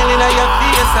was smiling at your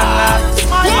face and laugh.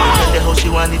 Tell her how she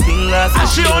want the thing last. And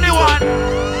she only want.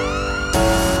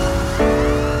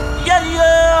 Yeah.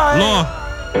 Lord,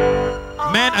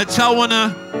 man, I tell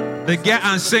wanna they get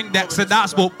and sing that. So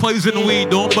that's about poison weed.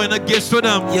 Don't buy no gifts for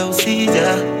them. Yo,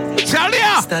 Caesar. Tell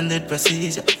ya. Standard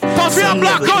procedure. Puffy and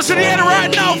Black goes to the end right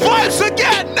now. Vibes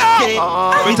again now.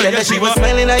 Tell her she was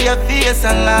smiling at your face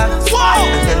and laugh.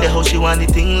 Tell her how she want the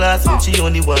thing last. But she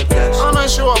only want cash. I'm not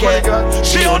sure what God.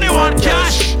 She only want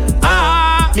cash.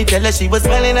 Me tell her she was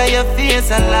smiling at your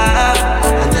face and laugh.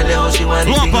 And tell her how she want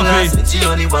the thing last. But she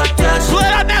only want cash. Play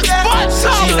that next fun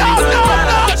song.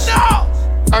 No.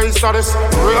 I saw this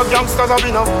real youngsters have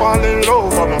been a fall in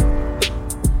love with me.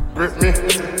 Grip me,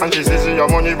 and she says she have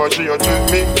money but she a trick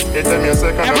me. It tell me a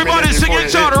second. Everybody sing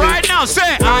each other right now.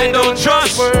 Say I don't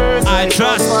trust. I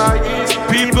trust.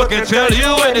 People can tell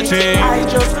you anything. I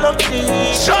just love you.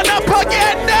 Shut up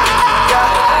again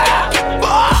now.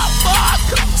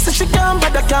 So she can't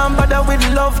bother with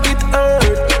love with her.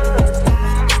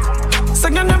 So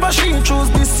you never she choose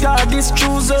this year, this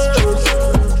chooser.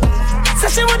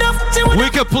 We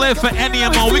can play for any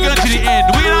amount. We're going to the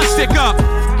end. We don't stick up.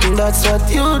 That's what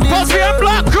you did. Puffy and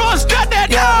Black Cross done that.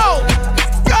 Go!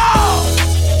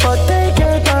 But take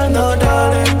your time, no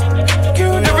darling.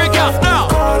 Here we go. Now.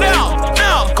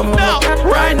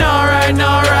 Right now.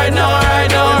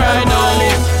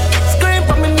 Scream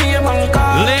for me name and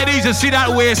call. Ladies, you see that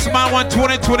waist man?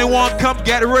 2021, come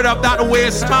get rid of that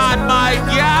waist man, my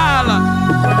gal.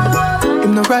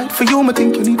 Him no right for you, I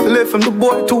think you need to live from the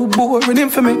boy too boring. Him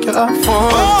for make you have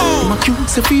fun. Him a cute,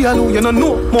 say feel you know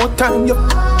no more time. You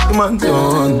man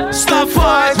done. Stop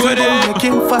fight with him. Make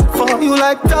him fight for you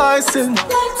like Tyson.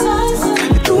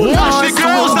 Watch the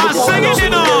girls not singing, you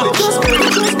know.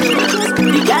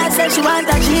 The girl said she want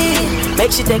a G.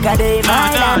 Make she take a day,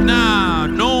 man.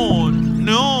 No.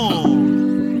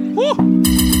 Woo.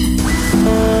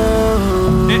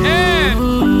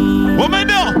 Woman,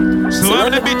 no. So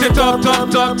when the beat it up.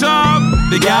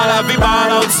 The girl have me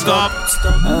ball out, stop.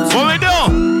 What we do?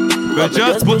 We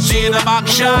just put she in the back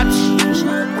shot.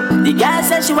 The girl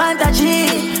said she want a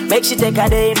G. Make she take a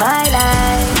day in my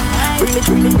life.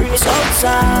 Bring us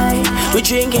outside. We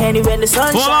drink any when the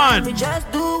sun Hold on. We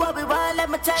just do what we want. Let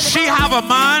me tell you. She have a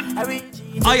man,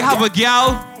 I have a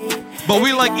gal, but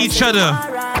we like each other.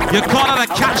 You call it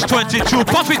a catch-22.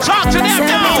 Puffy, talk to them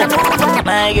now.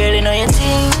 My girl, you know you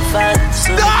think fast.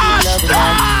 So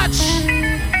Dutch!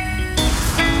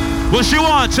 What she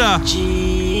want?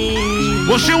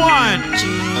 What she want?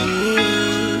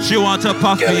 She want a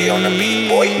Puffy.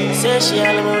 Say she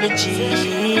all about the G.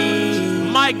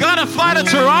 My God, I fly to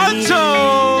Toronto.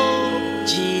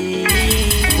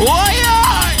 Oh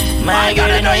yeah. My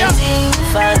girl, you know you think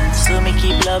fast. So me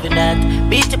keep loving that.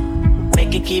 Beat it.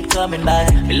 Make it keep coming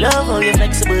back. Me love how you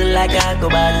flexible like I go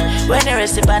back. When you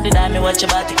rest upon the dime, me watch your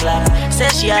body clap. Say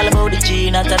she all about the G,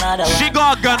 not another one. She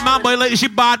got a gun, man, but like she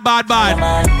bad.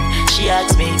 Man, she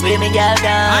asks me, where me gal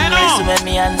down? I know. Listen when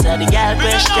me answer the gal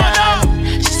question.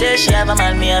 She says she have a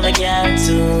man, me have a gal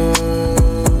too.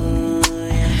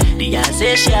 The gal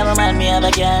says she have a man, me have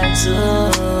a gal too.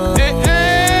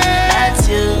 That's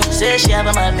you. Say she have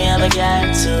a man, me have a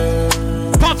gal too.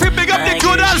 Puffy, big up the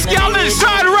good ass gal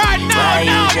inside right now.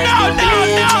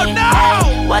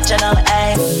 No. Watch her now,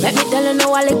 ayy. Let me tell you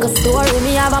now a little story.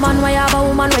 Me have a man, why have a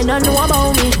woman when don't know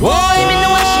about me. Boy, me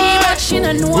know she, but she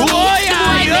don't know me. Oh, yeah.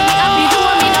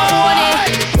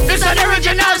 This is the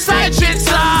original side chick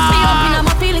song. Me up in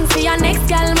my feelings for your next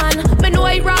girl, man. Me know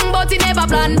it wrong, but it never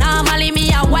plan. Normally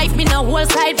me a wife, me no whole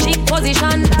side chick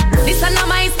position. This is not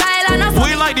my style.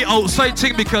 We like the outside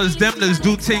thing because them let's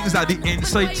do things that the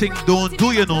inside thing don't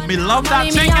do, you know. Me love that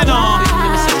thing, you know.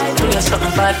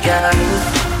 Something bad, girl.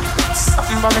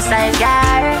 Something from my side,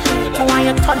 girl. Why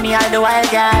you turn me all the while,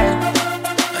 girl?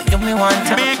 You me want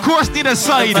to. Me and course need a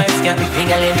side. To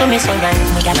me so right,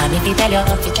 me girl, me fi tell you.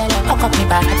 Hook up me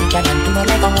back, girl, and do no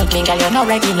leg out. Me girl, you no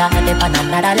regular, dip on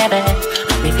another level.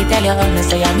 Me fi tell you, me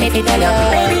say me fi tell you.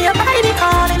 Baby, your body be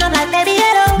calling, I'm like, baby,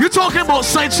 hello. You talking about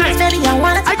side chick?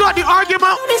 I got the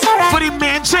argument for the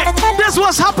main chick. This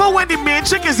what's happened when the main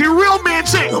chick is the real main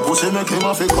chick.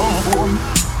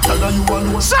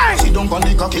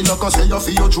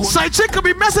 Side chick could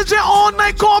be messaging all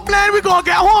night, call playing, we gonna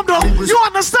get home though. You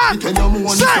understand?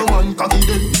 Say.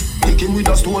 With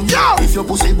a stone. Yo. If your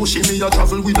pussy bushy, me a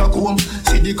travel with a comb.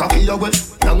 See the cocky a wet,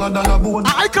 younger than a bone.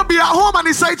 I could be at home and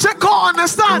the side chick can't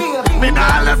understand. Me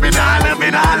nah left.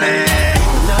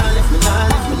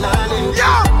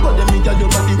 Yeah. But them me got your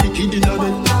body wicked in your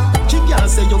head. She can't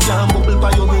say you can't bubble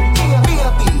by your head.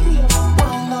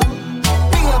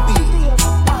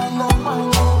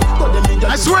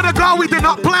 I swear to God, we did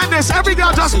not plan this. Every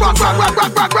girl just rock.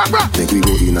 Make we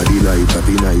go in a delight,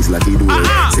 happy nice, like it do.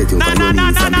 Set your on your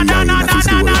knees and behind a fist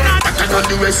door.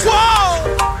 Whoa!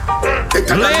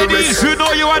 Ladies, you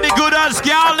know you are the good ass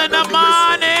girl in the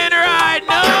morning right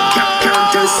now.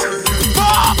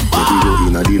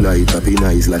 In a delight, happy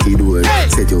nice, like it do.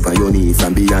 Set you on your knees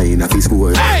and behind a fist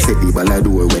door. Set the ball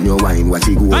door when you wine, watch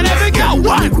it go. And every girl,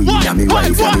 one. Your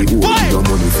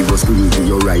money for your spree, for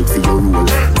your right, for your rule.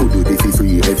 Could do this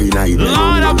free every night.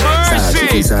 Lord of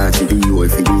mercy. You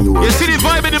see the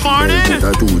vibe in the morning?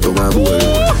 Tell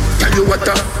you what,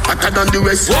 hotter than the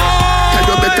rest. Tell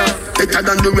you better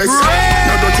than the rest.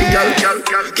 No dirty girl,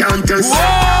 can't test.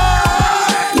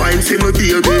 Wine for me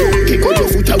baby. Kick out your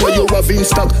foot away, you have in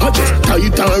stock. Just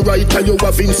tight and right, and you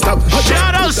have in stock.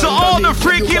 Shout out to all the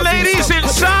freaky ladies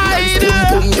inside.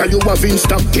 You have in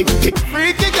stock. Kick.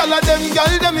 Freaky girl of them, girl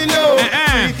them me know.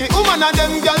 Freaky woman of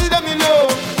them, girl them me know.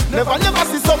 Never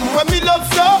see something when me love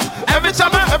so. Every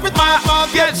time I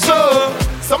get so.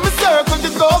 So me circle the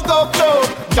go flow.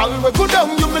 Girl we go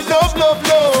down, you me love.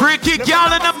 Freaky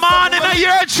girl in the morning, are you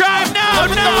a tribe now?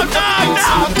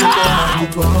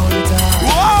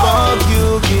 Fuck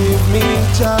you, give me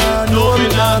chance. No, me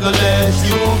not gonna let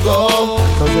you go.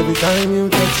 Cause every time you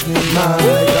touch me, man,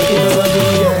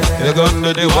 you're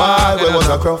gonna do why we was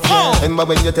a crop. Remember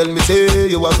when you tell me say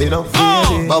you have enough.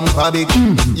 Bumper big,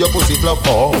 your pussy flop.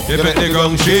 You make the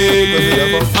ground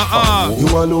shake.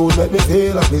 You alone make me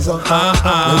feel like this. When you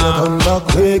come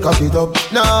back, wake up it up.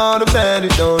 Now the bed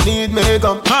it don't need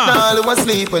makeup. Now you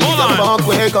sleep when you come back,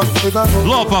 wake up.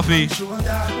 Lord Puffy,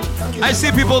 I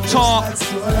see people talk,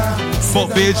 but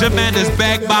Benjamin is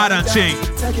back bad and ching.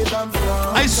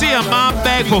 I see a man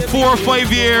back for 4 or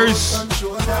 5 years,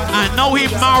 and now he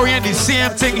marrying the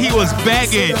same thing he was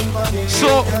begging.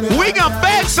 So we gonna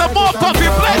beg some more, Puffy.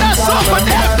 Play that song for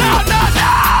them now.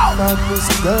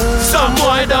 Some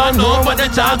boy don't know, but they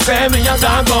talk say me a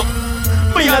talk up.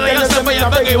 Me a tell you say me a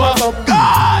beg you up.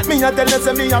 God, me a tell you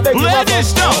say me a beg you up.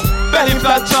 Ladies now. Belly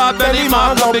flat chop, belly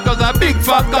mark up. Because a big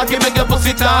fat cocky make your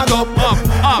pussy talk up.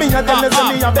 Me a tell you say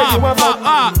me a beg you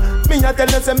up. Me a I tell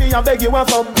you, say me, I beg you a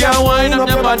fuck. Yeah, wine up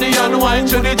your body and wine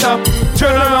to the top.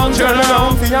 Turn around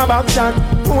for your back shot.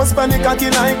 Post panic cocky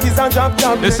like it's a drop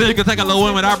top. Listen, you can take a little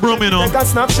one with that broom, you know. Take a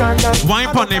snapshot. Wine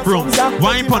pon the broom,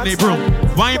 wine pon the broom,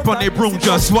 wine pon the broom,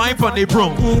 just wine pon the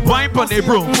broom, wine pon the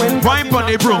broom, wine pon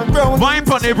the broom, wine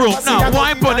pon the broom. Now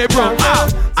wine pon the broom.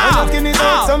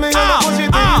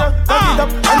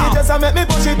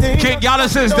 King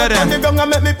Gallus is dead.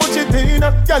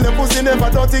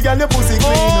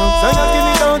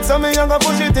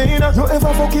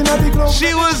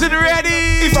 She wasn't ready.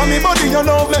 If I'm body, you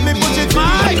know, let me push it in.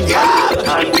 My God.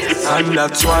 And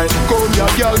that's why, come here,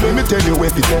 girl, let me tell you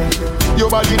everything. Your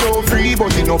body no free,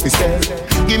 but you know fi sell.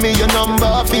 Give me your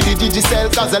number, for the Digicel,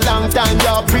 cause a long time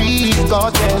you're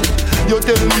pre-cartel. You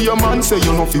tell me your man say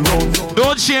you know fi run.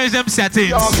 Don't change them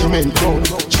settings. Argument run.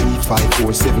 3, 5,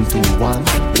 4, 7, 2, 1,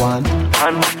 1.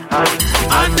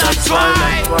 And that's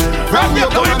why, from your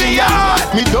going to yard.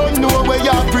 Me don't know where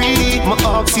you're free. My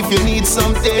ask if you need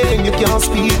something, you can't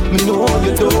speak. Me know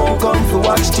you don't come to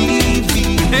watch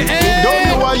TV. Me don't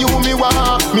know why you me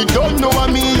want. Me don't know what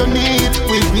me you need.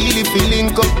 We really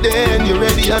feeling up then. You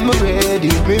ready and me ready.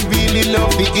 Me really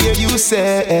love to hear you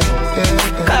say.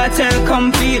 Cartel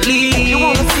completely.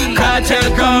 Cartel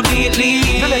completely.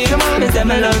 Me say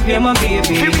me love you, my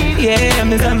baby. Yeah,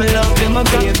 me say me love you, my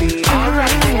baby.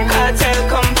 Cartel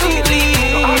completely.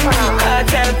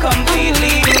 Cartel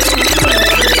completely.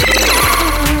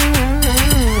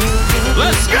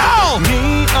 Let's go!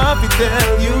 Me have to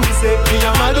tell you, say me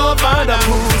I'm a love and a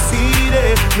pussy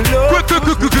day. Quick!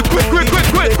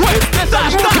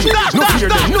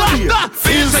 Stop!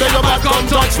 Feel say your back, come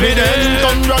touch me then.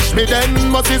 Come rush me then,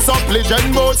 must be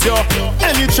supplicant both you.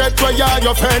 Any check where you're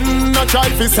your friend, no try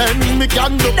to send me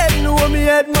can do. Them know me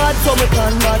head mad, so me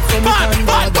can bad, so me can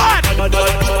bad.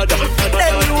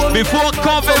 Before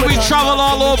COVID, we travel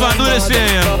all over and do this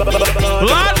here.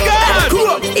 Lord God!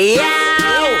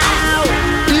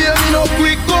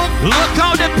 Look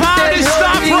how the party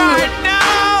stop right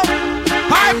now!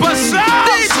 Hyper sound!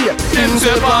 Them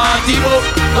say party book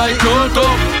like Hulk.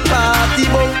 Party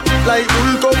book like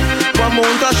Hulk. One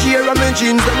month a share of my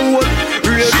jeans them hold.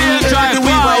 Raving every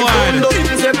week I found up.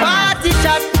 Them say party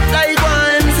shot like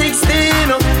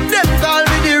 116. Them call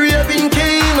me the raving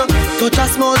king. Touch a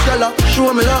small dollar,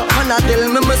 show me love, and I tell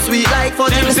me my sweet like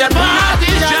 40. Them say party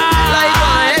shot like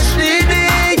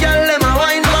HDD. Girl them a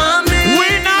wine for me.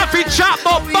 We not fi chop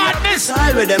up badness.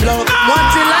 I with them love,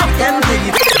 want it like them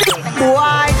deep.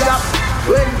 Boy drop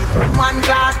when man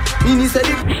class. Mini said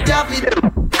the job with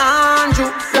them. Andrew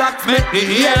got me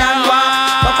here and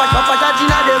one. Papa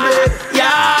Gina them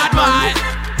yard man.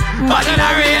 But in a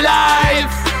real life,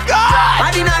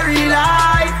 but in a real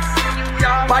life,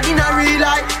 but in a real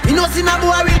life, you know see na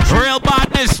boy with real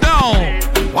badness now.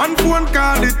 One phone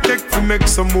call it take to make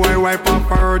some boy wipe up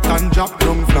her hurt and drop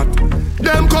down flat.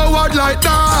 Them coward like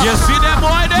that. You see them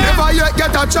boy there? Never yet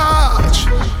get a charge.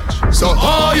 So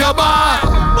hold your back.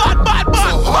 But.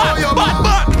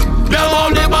 Them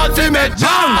only bad fi make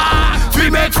jam. Fi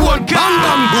make phone bang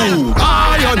bang boom.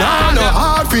 Iron on the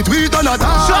heart fit we done a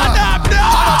dance. Shut up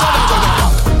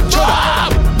now. Shut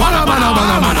up. Bana.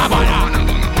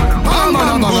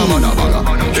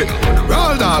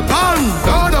 Roll the band.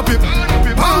 Roll the pip.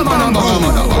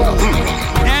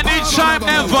 Anytime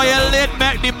them violate,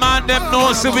 make the man them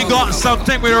know so we got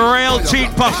something with real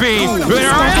cheat puffy. With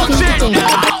real cheat.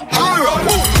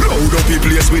 Load up the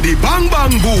place with the bang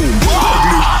bang boom.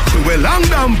 Ugly, we long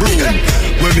damn broom.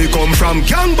 When we come from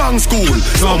gangbang school,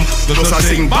 some just a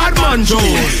sing badman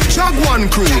tune. Jaguan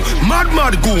crew, mad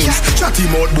goons. Chatty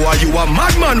mouth boy, you a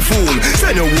madman fool.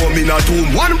 Send a woman in a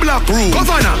tomb, one black room.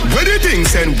 Governor, where the thing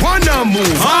send one and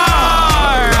move.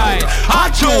 Alright,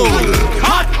 hot tool,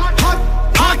 hot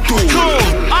tool,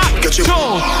 get you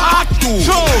hot tool.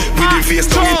 With the face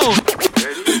tool.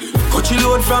 Cut you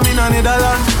load from in a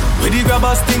Netherlands. Where the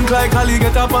grabbers think like Ali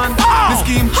get up on. The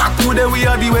scheme hot today we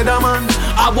are the weatherman.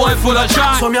 A boy full of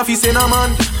shot. Some ya fi say na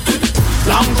man.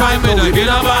 Long time we don't get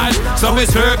a man. So we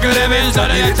circle them in so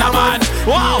they get a man.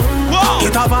 Wow.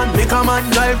 Get a van, make a man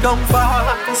drive down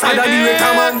far. Side of the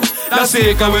wrecker man. That's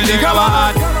it, cause we the grabber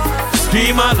hot.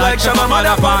 Scheme out like Shabba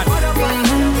Motherpot.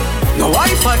 No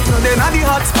Wi-Fi, then at the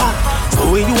hot spot. So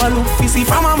when you a look, you see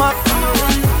from a map.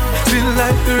 Still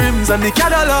like the rims and the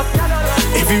Cadillac.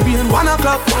 Every rain 1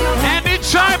 o'clock.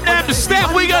 Anytime them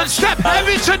step, we gonna step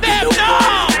every to them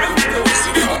now.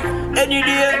 Any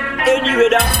day, any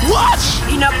weather. What?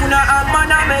 In a puna and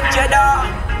man I make cheddar.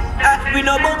 We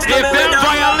no box if them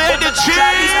violate the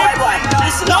cheese. What?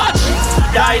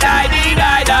 Die.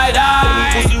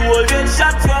 Pussy will get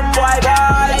shot from bye.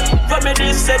 From tell me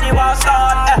this, said he was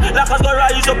start. Like us go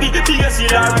rise up,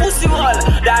 PSC or pussy wall.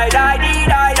 Die.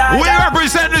 We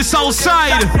represent the south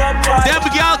side. Them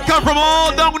girls come from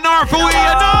all down north for we, you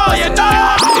know. If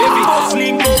you go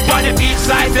sling up on the beach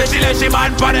side, say she let she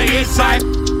man on the east side.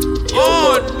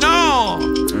 Oh no.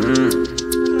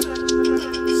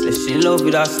 Say she love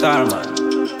with a star man.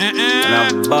 And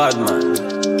a bad man.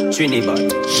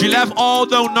 Trinidad. She left all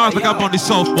down north to come on the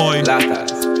south, boy.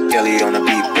 Kelly on the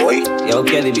beat, boy. Yo,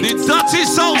 Kelly beat. The dirty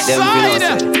south side.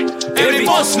 Every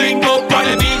boss link up on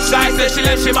the beach side, say she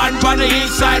let she man on the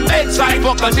east side, mid side,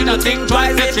 fuck cause she don't think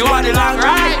twice, say she want the long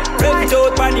ride. Rub it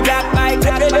out on the black bike,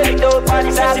 rub it out on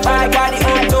the sassy bike, on the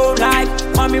outdoor life.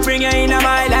 Mommy bring her into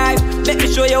my life, let me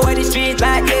show you what the street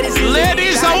like.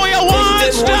 Ladies, how you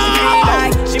want now?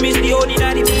 She miss the old in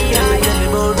the behind. Tell me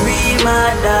about real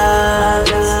mad dogs,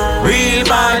 real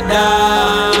mad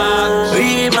dogs,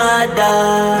 real mad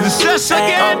dogs. It's just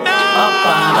again now. Up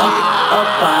and up,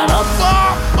 up and up.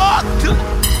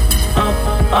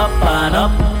 Up and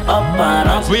up, up and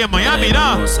up. We in Miami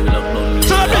now. Turn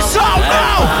this out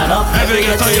now. Every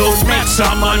get to you make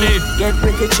some money. Get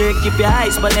pretty trick, keep your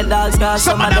eyes but the dogs got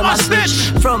some of them a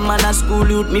snitch. From man a school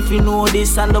youth, me if you know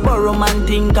this and the borrow man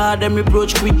think God them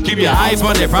reproach quick. Keep your eyes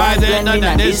on the prize and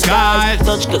under the skies.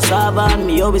 Touch cassava and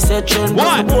me always say trend.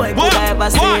 What? Boy, could I ever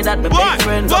say that my best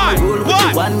friend? But me rule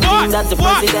with one thing that's the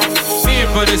president. Me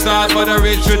for the stars, for the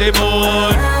rich to the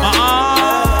moon.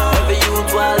 Every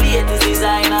youth while latest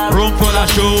designer. Room full of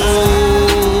shoes.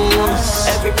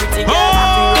 Every pretty girl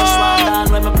happy rush one down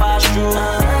when me pass through.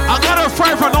 I got a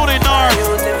friend from Northern North.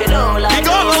 He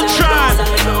got a little try.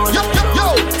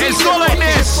 It's go like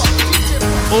this.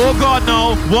 Oh God,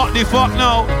 no. What the fuck,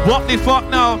 no. What the fuck,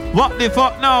 no. What the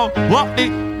fuck, no. What the,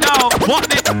 no. What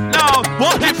the, no.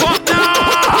 What the fuck, no.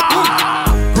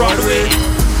 Broadway.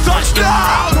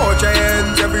 Touchdown. Put your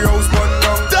hands, every house burn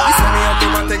down. You see me up in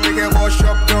my thing, we can wash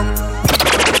up down.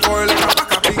 Oil like a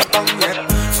pack of ping pong, yeah.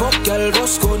 Fuck girl,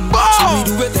 boss gun. So we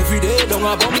do it every day, don't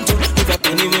have bum to. If a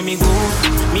penny when me go,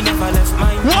 me never left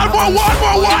my. One more.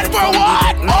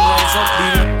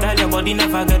 Tell your body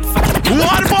never get fat.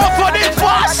 One more for this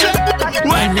boss.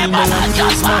 When the man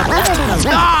just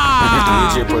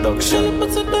DJ production.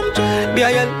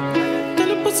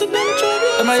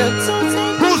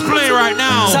 Who's playing right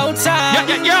now? Southside.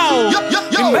 Yo.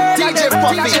 DJ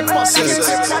Puffy.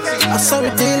 I saw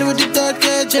it deal with the third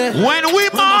KJ. When we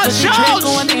march out.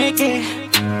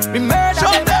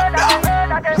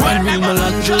 When we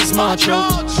Melandros march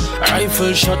out.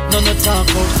 Rifle shot, none of talk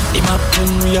out. The map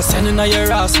 10, we are sending a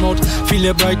your ass mouth. Feel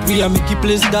it bright, we are Mickey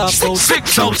place dark out.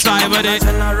 Six outside with it.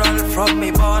 General from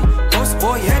me born. Post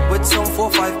boy head with some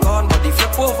 4-5 gun. But the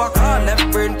flip over car,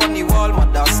 left brain on the wall.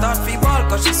 Mother start free ball,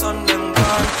 cause she son them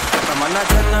gone. Come on a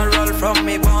general from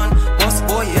me born. Post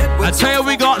boy head with I tell you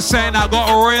we got saying I got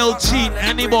a real cheat.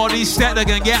 Anybody said they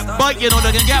can get bite, you know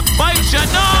they can get bite, you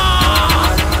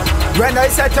know. When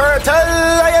I say turtle,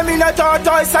 I am in a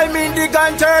tortoise, I mean the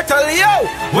gun turtle, yo.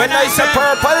 When I say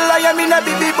purple, I am in a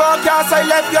BB ball, cause I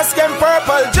left your skin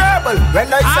purple, gerbil. When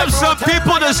I say some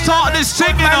people that start this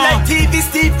singing on like TV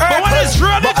Steve Urkel. But when it's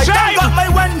really but I got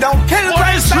my one down, kill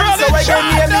Christ, really so I can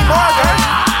hear me more,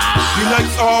 the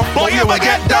lights off, but you will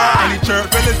get dark. And the church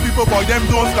village people, boy, them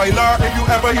don't skylar. If you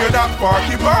ever hear that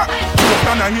party bark, you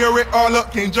can hear it all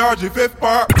up King George the 5th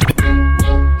Park.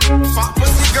 Fat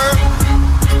pussy girl.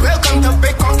 Welcome to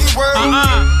Big Cocky World.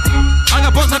 I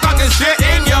can put the cocky straight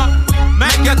in ya.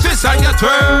 Make your twist and your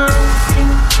twirl.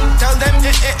 Tell them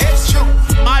it's true.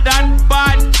 Mad and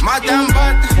bad.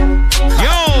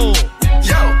 Yo,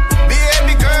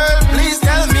 baby girl, please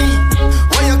tell me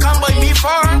what you come by me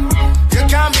for. You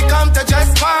can't become to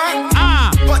just fine.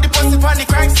 Put the pussy on the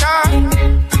crank star.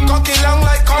 Cocky long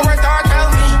like corridor. Tell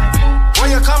me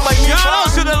what you come by me for. Shout out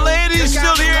to the ladies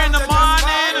still here in the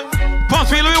morning.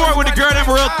 Puffy, let me work with the girl them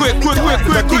real quick.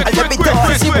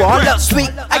 She want look sweet,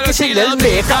 I guess she little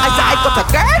maker. I said I got a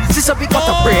girl, she said we got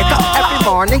a breaker. Every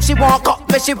morning she walk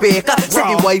up, when she wake up. Say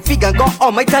the wifey can go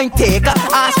on my time taker.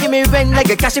 Asking me when I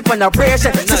get cash up on a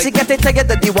ration. So she get it tired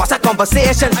that the was a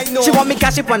conversation. She want me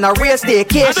cash up on a real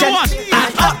staycation.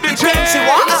 And up the thing she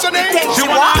want, up the thing she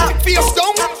want. Face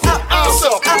down, ass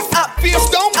up, face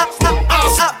down,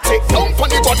 ass up. Take down on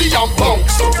the body and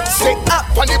bounce. Sit up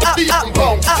on the body and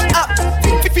bounce.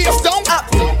 Face down,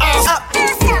 ass up.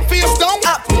 Face down,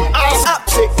 ass up.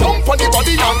 Sit down on the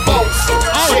body and bounce.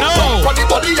 Sit down on the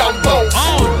body and bounce.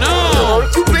 Oh no!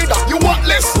 You play that, you want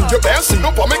less. You better sit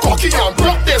up on me cocky and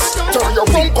rock this. Turn your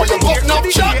rump or you got no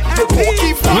shot. You won't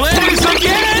keep ladies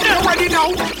again. Ready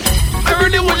now. I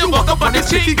really want you walk up on this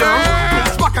chicky girl.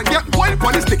 Back and get wild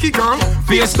on this stick. dicky girl.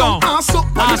 Face down. Ass up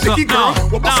on the dicky girl.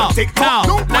 What about TikTok?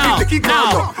 No, on the dicky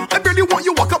girl. I barely want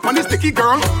you walk up on this dicky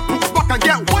girl. Push back and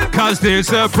get wet. Cause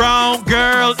there's a brown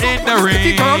girl in the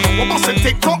ring. What about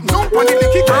TikTok? No, on the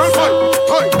dicky girl.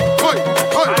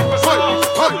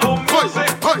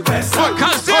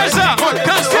 Cause there's a,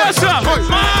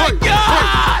 my God.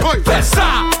 Fessa.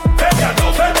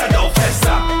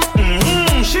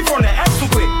 She from the ass to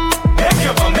quick. Make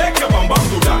your bum do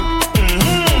that.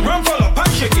 Run for the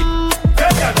punch, shake it.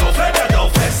 Feather,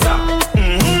 fessa.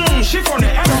 She from the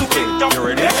ass to quick. You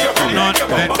ready?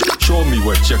 Show me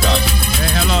what you got.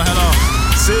 Hey, hello.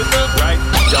 Sit right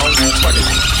down, buddy.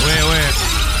 Wait.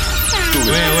 Do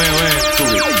it.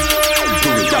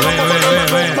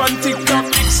 Wait. On TikTok,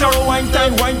 so wine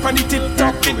time, wine on the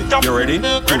TikTok. You ready?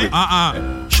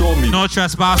 Show me. No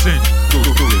trespassing. Do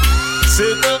it.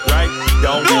 Sit right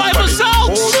down. No episodes.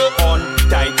 Hold on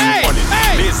tight on it.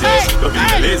 Laziness, look at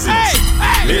the laziness.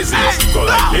 Laziness, go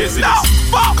like laziness.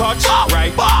 Catch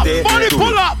right there. Money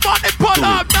pull up.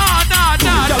 No.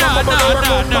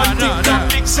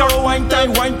 So wine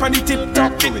time, wine on the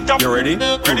TikTok. You ready?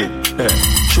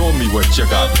 Show me what you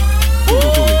got. Do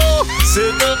it.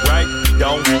 Sit right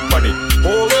down on it.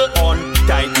 Hold on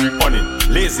tight on it.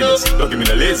 Laziness, don't give me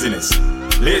the laziness.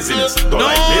 Laziness, don't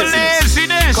like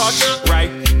laziness. Catch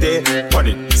right there on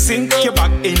it. Sink your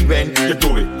back in when you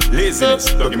do it. Laziness,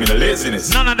 don't give me the laziness.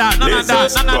 None of that.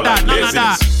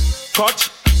 Catch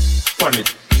on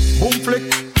it. Boom flick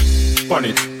on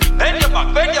it. Bend your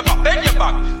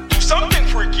back. Do something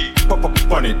freaky. Pop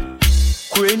up on it.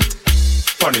 Quint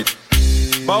on it.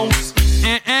 Bounce.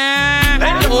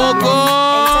 Oh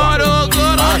God.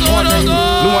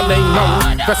 No one day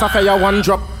now. First of all, one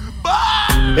drop.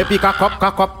 Epic a cup.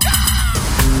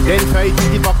 Then fight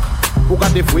the buck. Who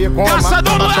got the free come? Gassa,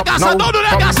 don't do that,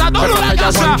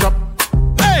 Gassa.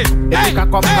 Hey. Epic a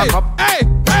cup.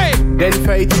 Then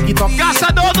fight the buck. Gassa,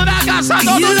 don't do that.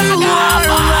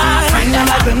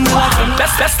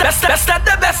 Best at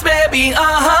the best, baby.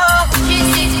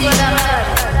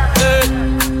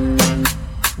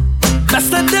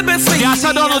 Best at the best, baby. Gassa,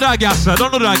 don't do that,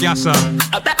 Gassa.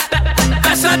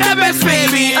 Best at the best,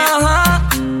 baby.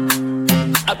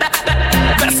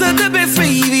 Best of the best,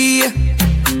 baby.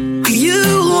 You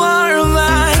are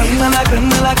mine.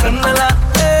 Candela.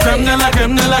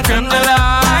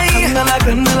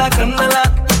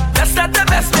 Best of the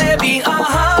best, baby.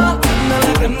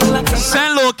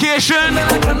 Send location.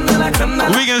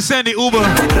 We can send the Uber.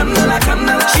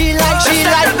 She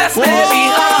like the best,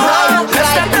 baby.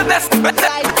 Best of the best. Best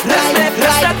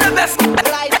of the best.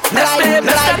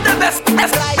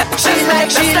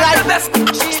 She like the best.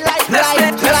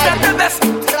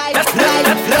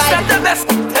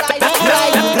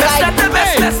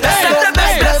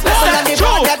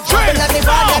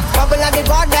 Bubble on the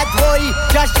bonnet, boy.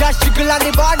 Just jiggle on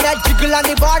the bonnet.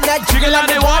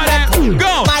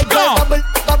 Go. My girl,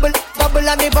 bubble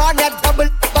on the bonnet.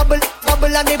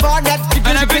 Bubble on the bonnet.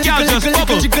 And every girl just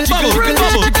bubble. She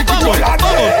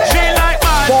like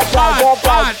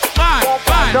bad.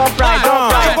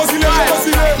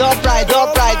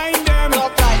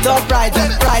 Don't pride.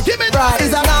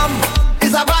 It's a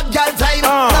it's a bad girl time.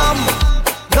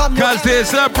 Cause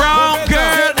there's a brown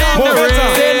girl in the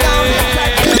ring.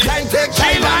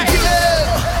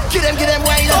 Get them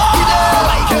wine.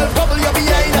 Bubble your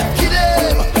behind.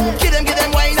 Get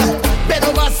them wine. Bend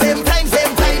over same time,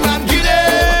 and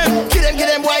get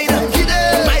them wine.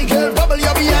 My girl, bubble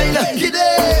your behind. Get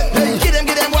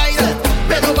them wine.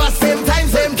 Bend over same time,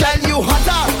 can you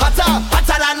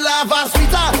hotter than lava,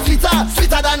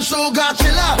 sweeter than sugar,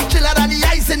 chiller than the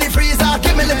ice in the freezer.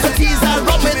 Give me little teaser,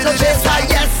 rum with no chaser.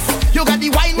 Yes, you got the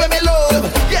wine where me love.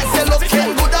 Yes, you look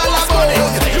good all about.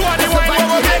 You are the wine where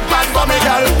we make bad for me,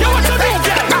 girl. You want to do,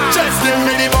 girl? Just give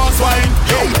me the boss wine.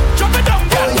 Yo, drop it down,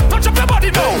 girl. Touch up your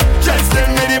body now. Just give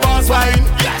me the boss wine.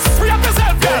 Yes, free up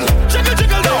yourself, girl.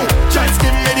 Jiggle now. Just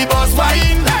give me the boss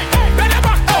wine. Hey, bend your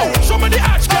back. Oh, show me the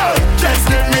arch, girl. Just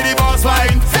give me the boss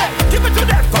wine. Give it to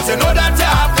them, 'cause you know that you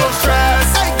have no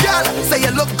stress. Hey, girl, say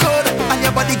you look good and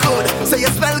your body good. Say you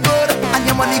smell good and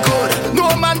your money good.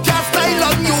 No man can style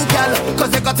on you, girl,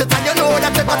 'cause you got it and you know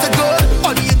that you got it good.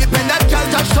 All the independent girl,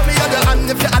 just show me your hand.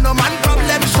 If you have no man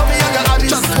problem, show me your hand.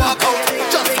 Just walk out.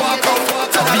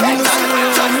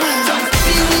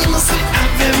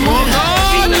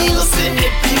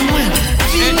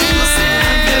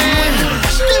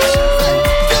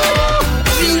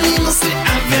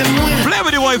 Play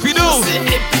with the wife, you do.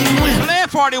 Play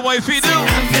for the wife, you do.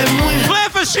 Play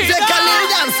for she. Take a little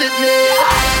dance with me.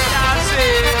 Dance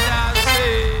it.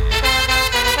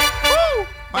 Woo.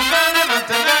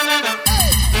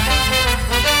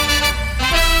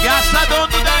 Gassa,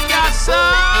 don't do that.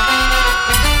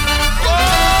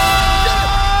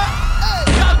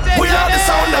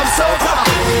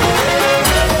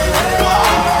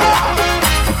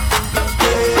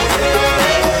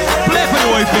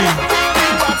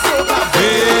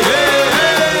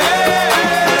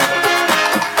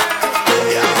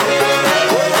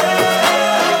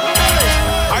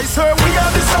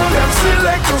 them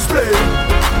selectors play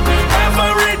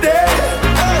every day,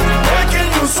 making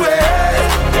you sweat.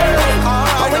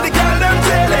 And when the girl them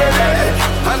tell it,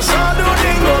 and shadow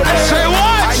dingo there. Say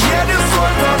what? I hear this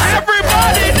one from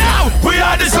everybody now. We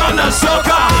are the son of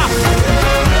soca.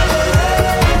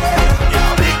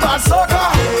 Big bad soca.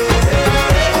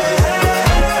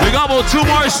 We got about 2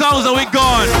 more songs and we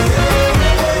gone.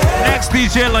 Next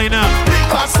DJ lineup. Big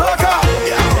bad soca.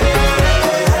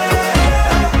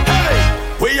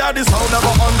 We are the sound of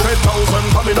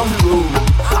 100,000 coming on the road.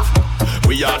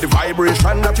 We are the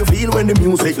vibration that you feel when the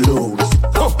music loads.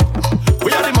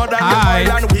 We are the modern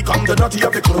and we come to dirty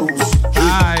of the clothes.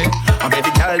 Hi. I made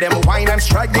the girl them wine and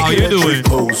strike the electric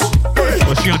pose.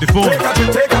 Was she on the phone? Take a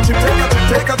trip, take a trip, take a trip,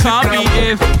 take a trip. Tell me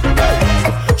if.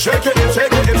 Shake it,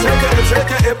 shake it, shake it,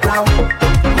 shake it now.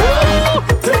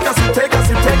 Take a sip, take a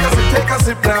sip, take a sip, take a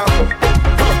sip now.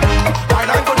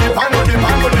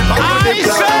 I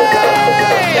say,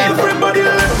 everybody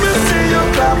let me see you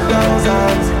clap those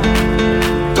hands.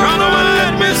 Come on,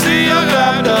 let me see you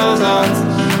clap those hands.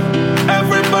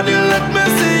 Everybody let me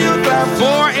see you clap.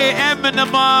 4 a.m. in the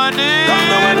morning.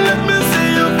 Come on, let me see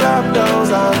you clap those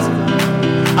hands.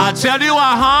 I tell you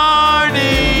what,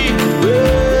 honey,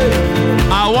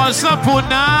 I want some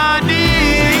punani.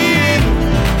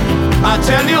 I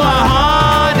tell you what,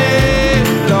 honey,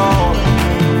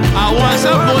 I want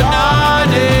some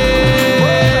punani.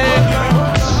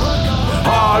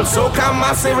 Also come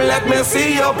massive, let me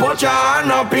see you put your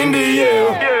hand up in the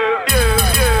air.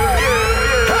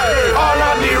 Hey, all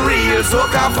of the real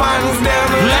soca fans, them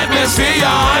let me see your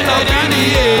hand up in the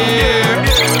air.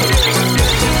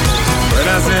 When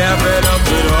I say I'm fed up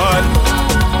with one,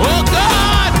 oh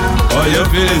God, all you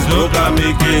feel is no can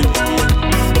making.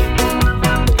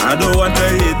 I don't want to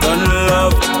hate on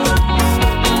love.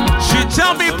 She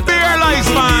tell me beer lies,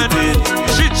 man.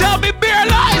 She tell me beer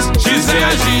lies. She say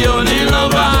she only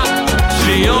lover,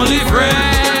 she only friend.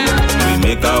 We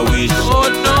make a wish. Oh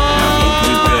no.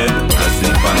 I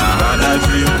sleep and I had a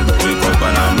dream. Wake up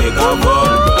and I make a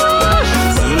vow.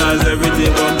 Soon as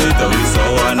everything complete, we saw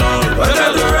one all. What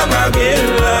I do wrong again,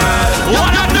 lad?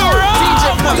 What I do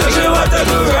wrong? Tell me what I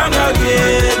do wrong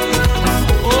again.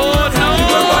 Oh no.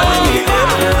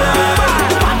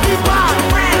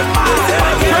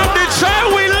 From the child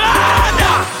we land.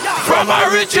 From our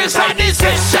riches and this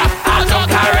shop, I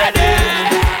don't already.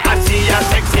 I see a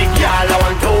sexy girl, I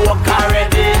want to walk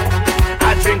already.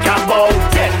 I drink about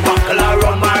 10 buckle of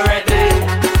rum already.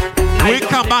 We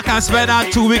come back and spend our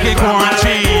 2 week in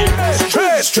quarantine.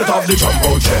 Straight off the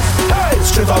jumbo jet. Hey,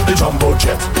 straight off the jumbo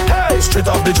jet. Hey, straight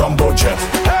off the jumbo jet.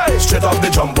 Hey, straight off the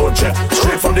jumbo jet.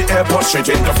 Straight from the airport, straight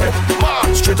in the fit.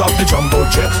 Straight off the jumbo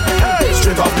jet. Hey,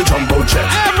 straight off the jumbo jet.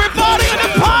 Everybody in the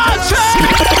party.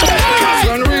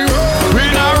 When we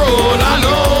not roll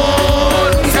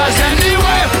alone. 'Cause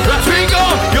anywhere that we go,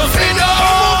 you'll see no.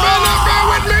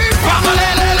 with me.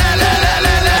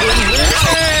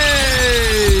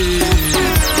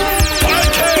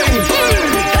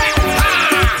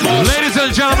 Ladies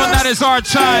and gentlemen, that is our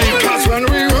time. 'Cause when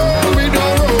we roll, we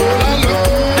don't roll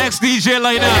alone. Next DJ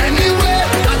lineup. Anywhere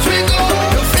that we go,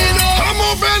 you'll see no. Come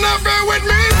moving up there with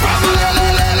me.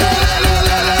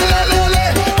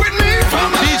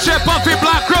 DJ Puffy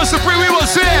Black Crow Supreme, we will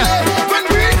see you.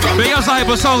 Big ups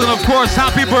Hyper Sound, and of course,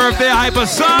 happy birthday, Hyper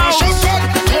Sound.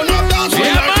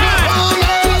 Yeah, man.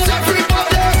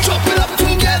 Chop it up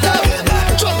together.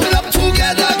 Chop it up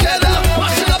together.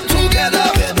 Mash it up together.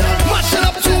 Mash it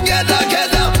up together.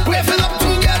 Wave it up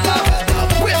together.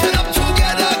 Wave it up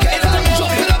together.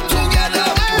 Chop it up together.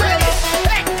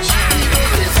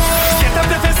 Get up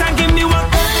the face and give me one.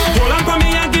 Hold on for me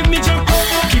and give me jump.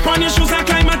 Keep on your shoes and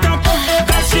climb at top.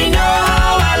 Cause she know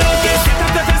how I like it. Get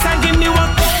up the face and give me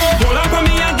one. Hold on for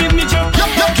me and give me jump.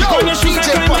 Keep on your shoes and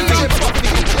climb at top.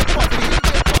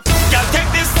 Girl,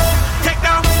 take this, take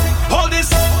down, hold this,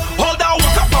 hold down.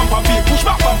 Walk up, bumper feet, push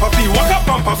back, bumper feet, walk up,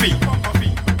 bumper feet.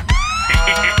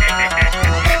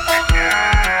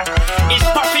 It's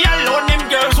Puffy alone, them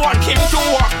girls want him to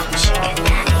walk.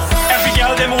 Every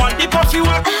girl them want the Puffy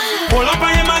walk. Hold up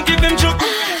on him and give him joke.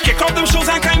 Kick out them shoes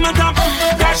and climb on top.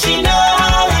 Cause she know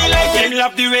how I like it.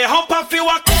 Love the way how Puffy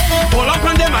walk. Hold up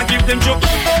on them and give them joke.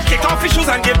 Kick off his shoes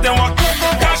and give them walk.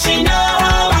 Cause she know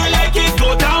how I like it.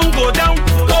 Go down, go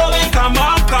in, come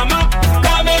up, come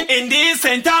in the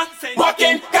center.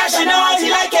 Walking, cause she know how she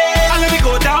like it. And let me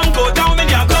go down, when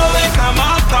you're going, come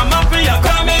up, when you're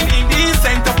coming in the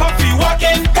center. Puffy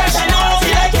walking, cause she know how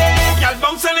she like it. Y'all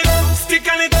bounce on it, stick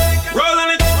on it, roll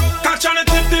on it, catch on it,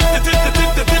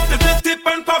 tip,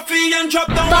 and Puffy and drop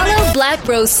down. Follow Black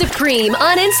Rose Supreme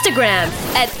on Instagram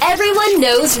at Everyone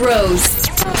Knows Rose.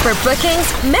 For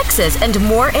bookings, mixes, and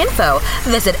more info,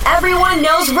 visit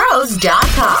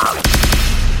everyoneknowsrose.com.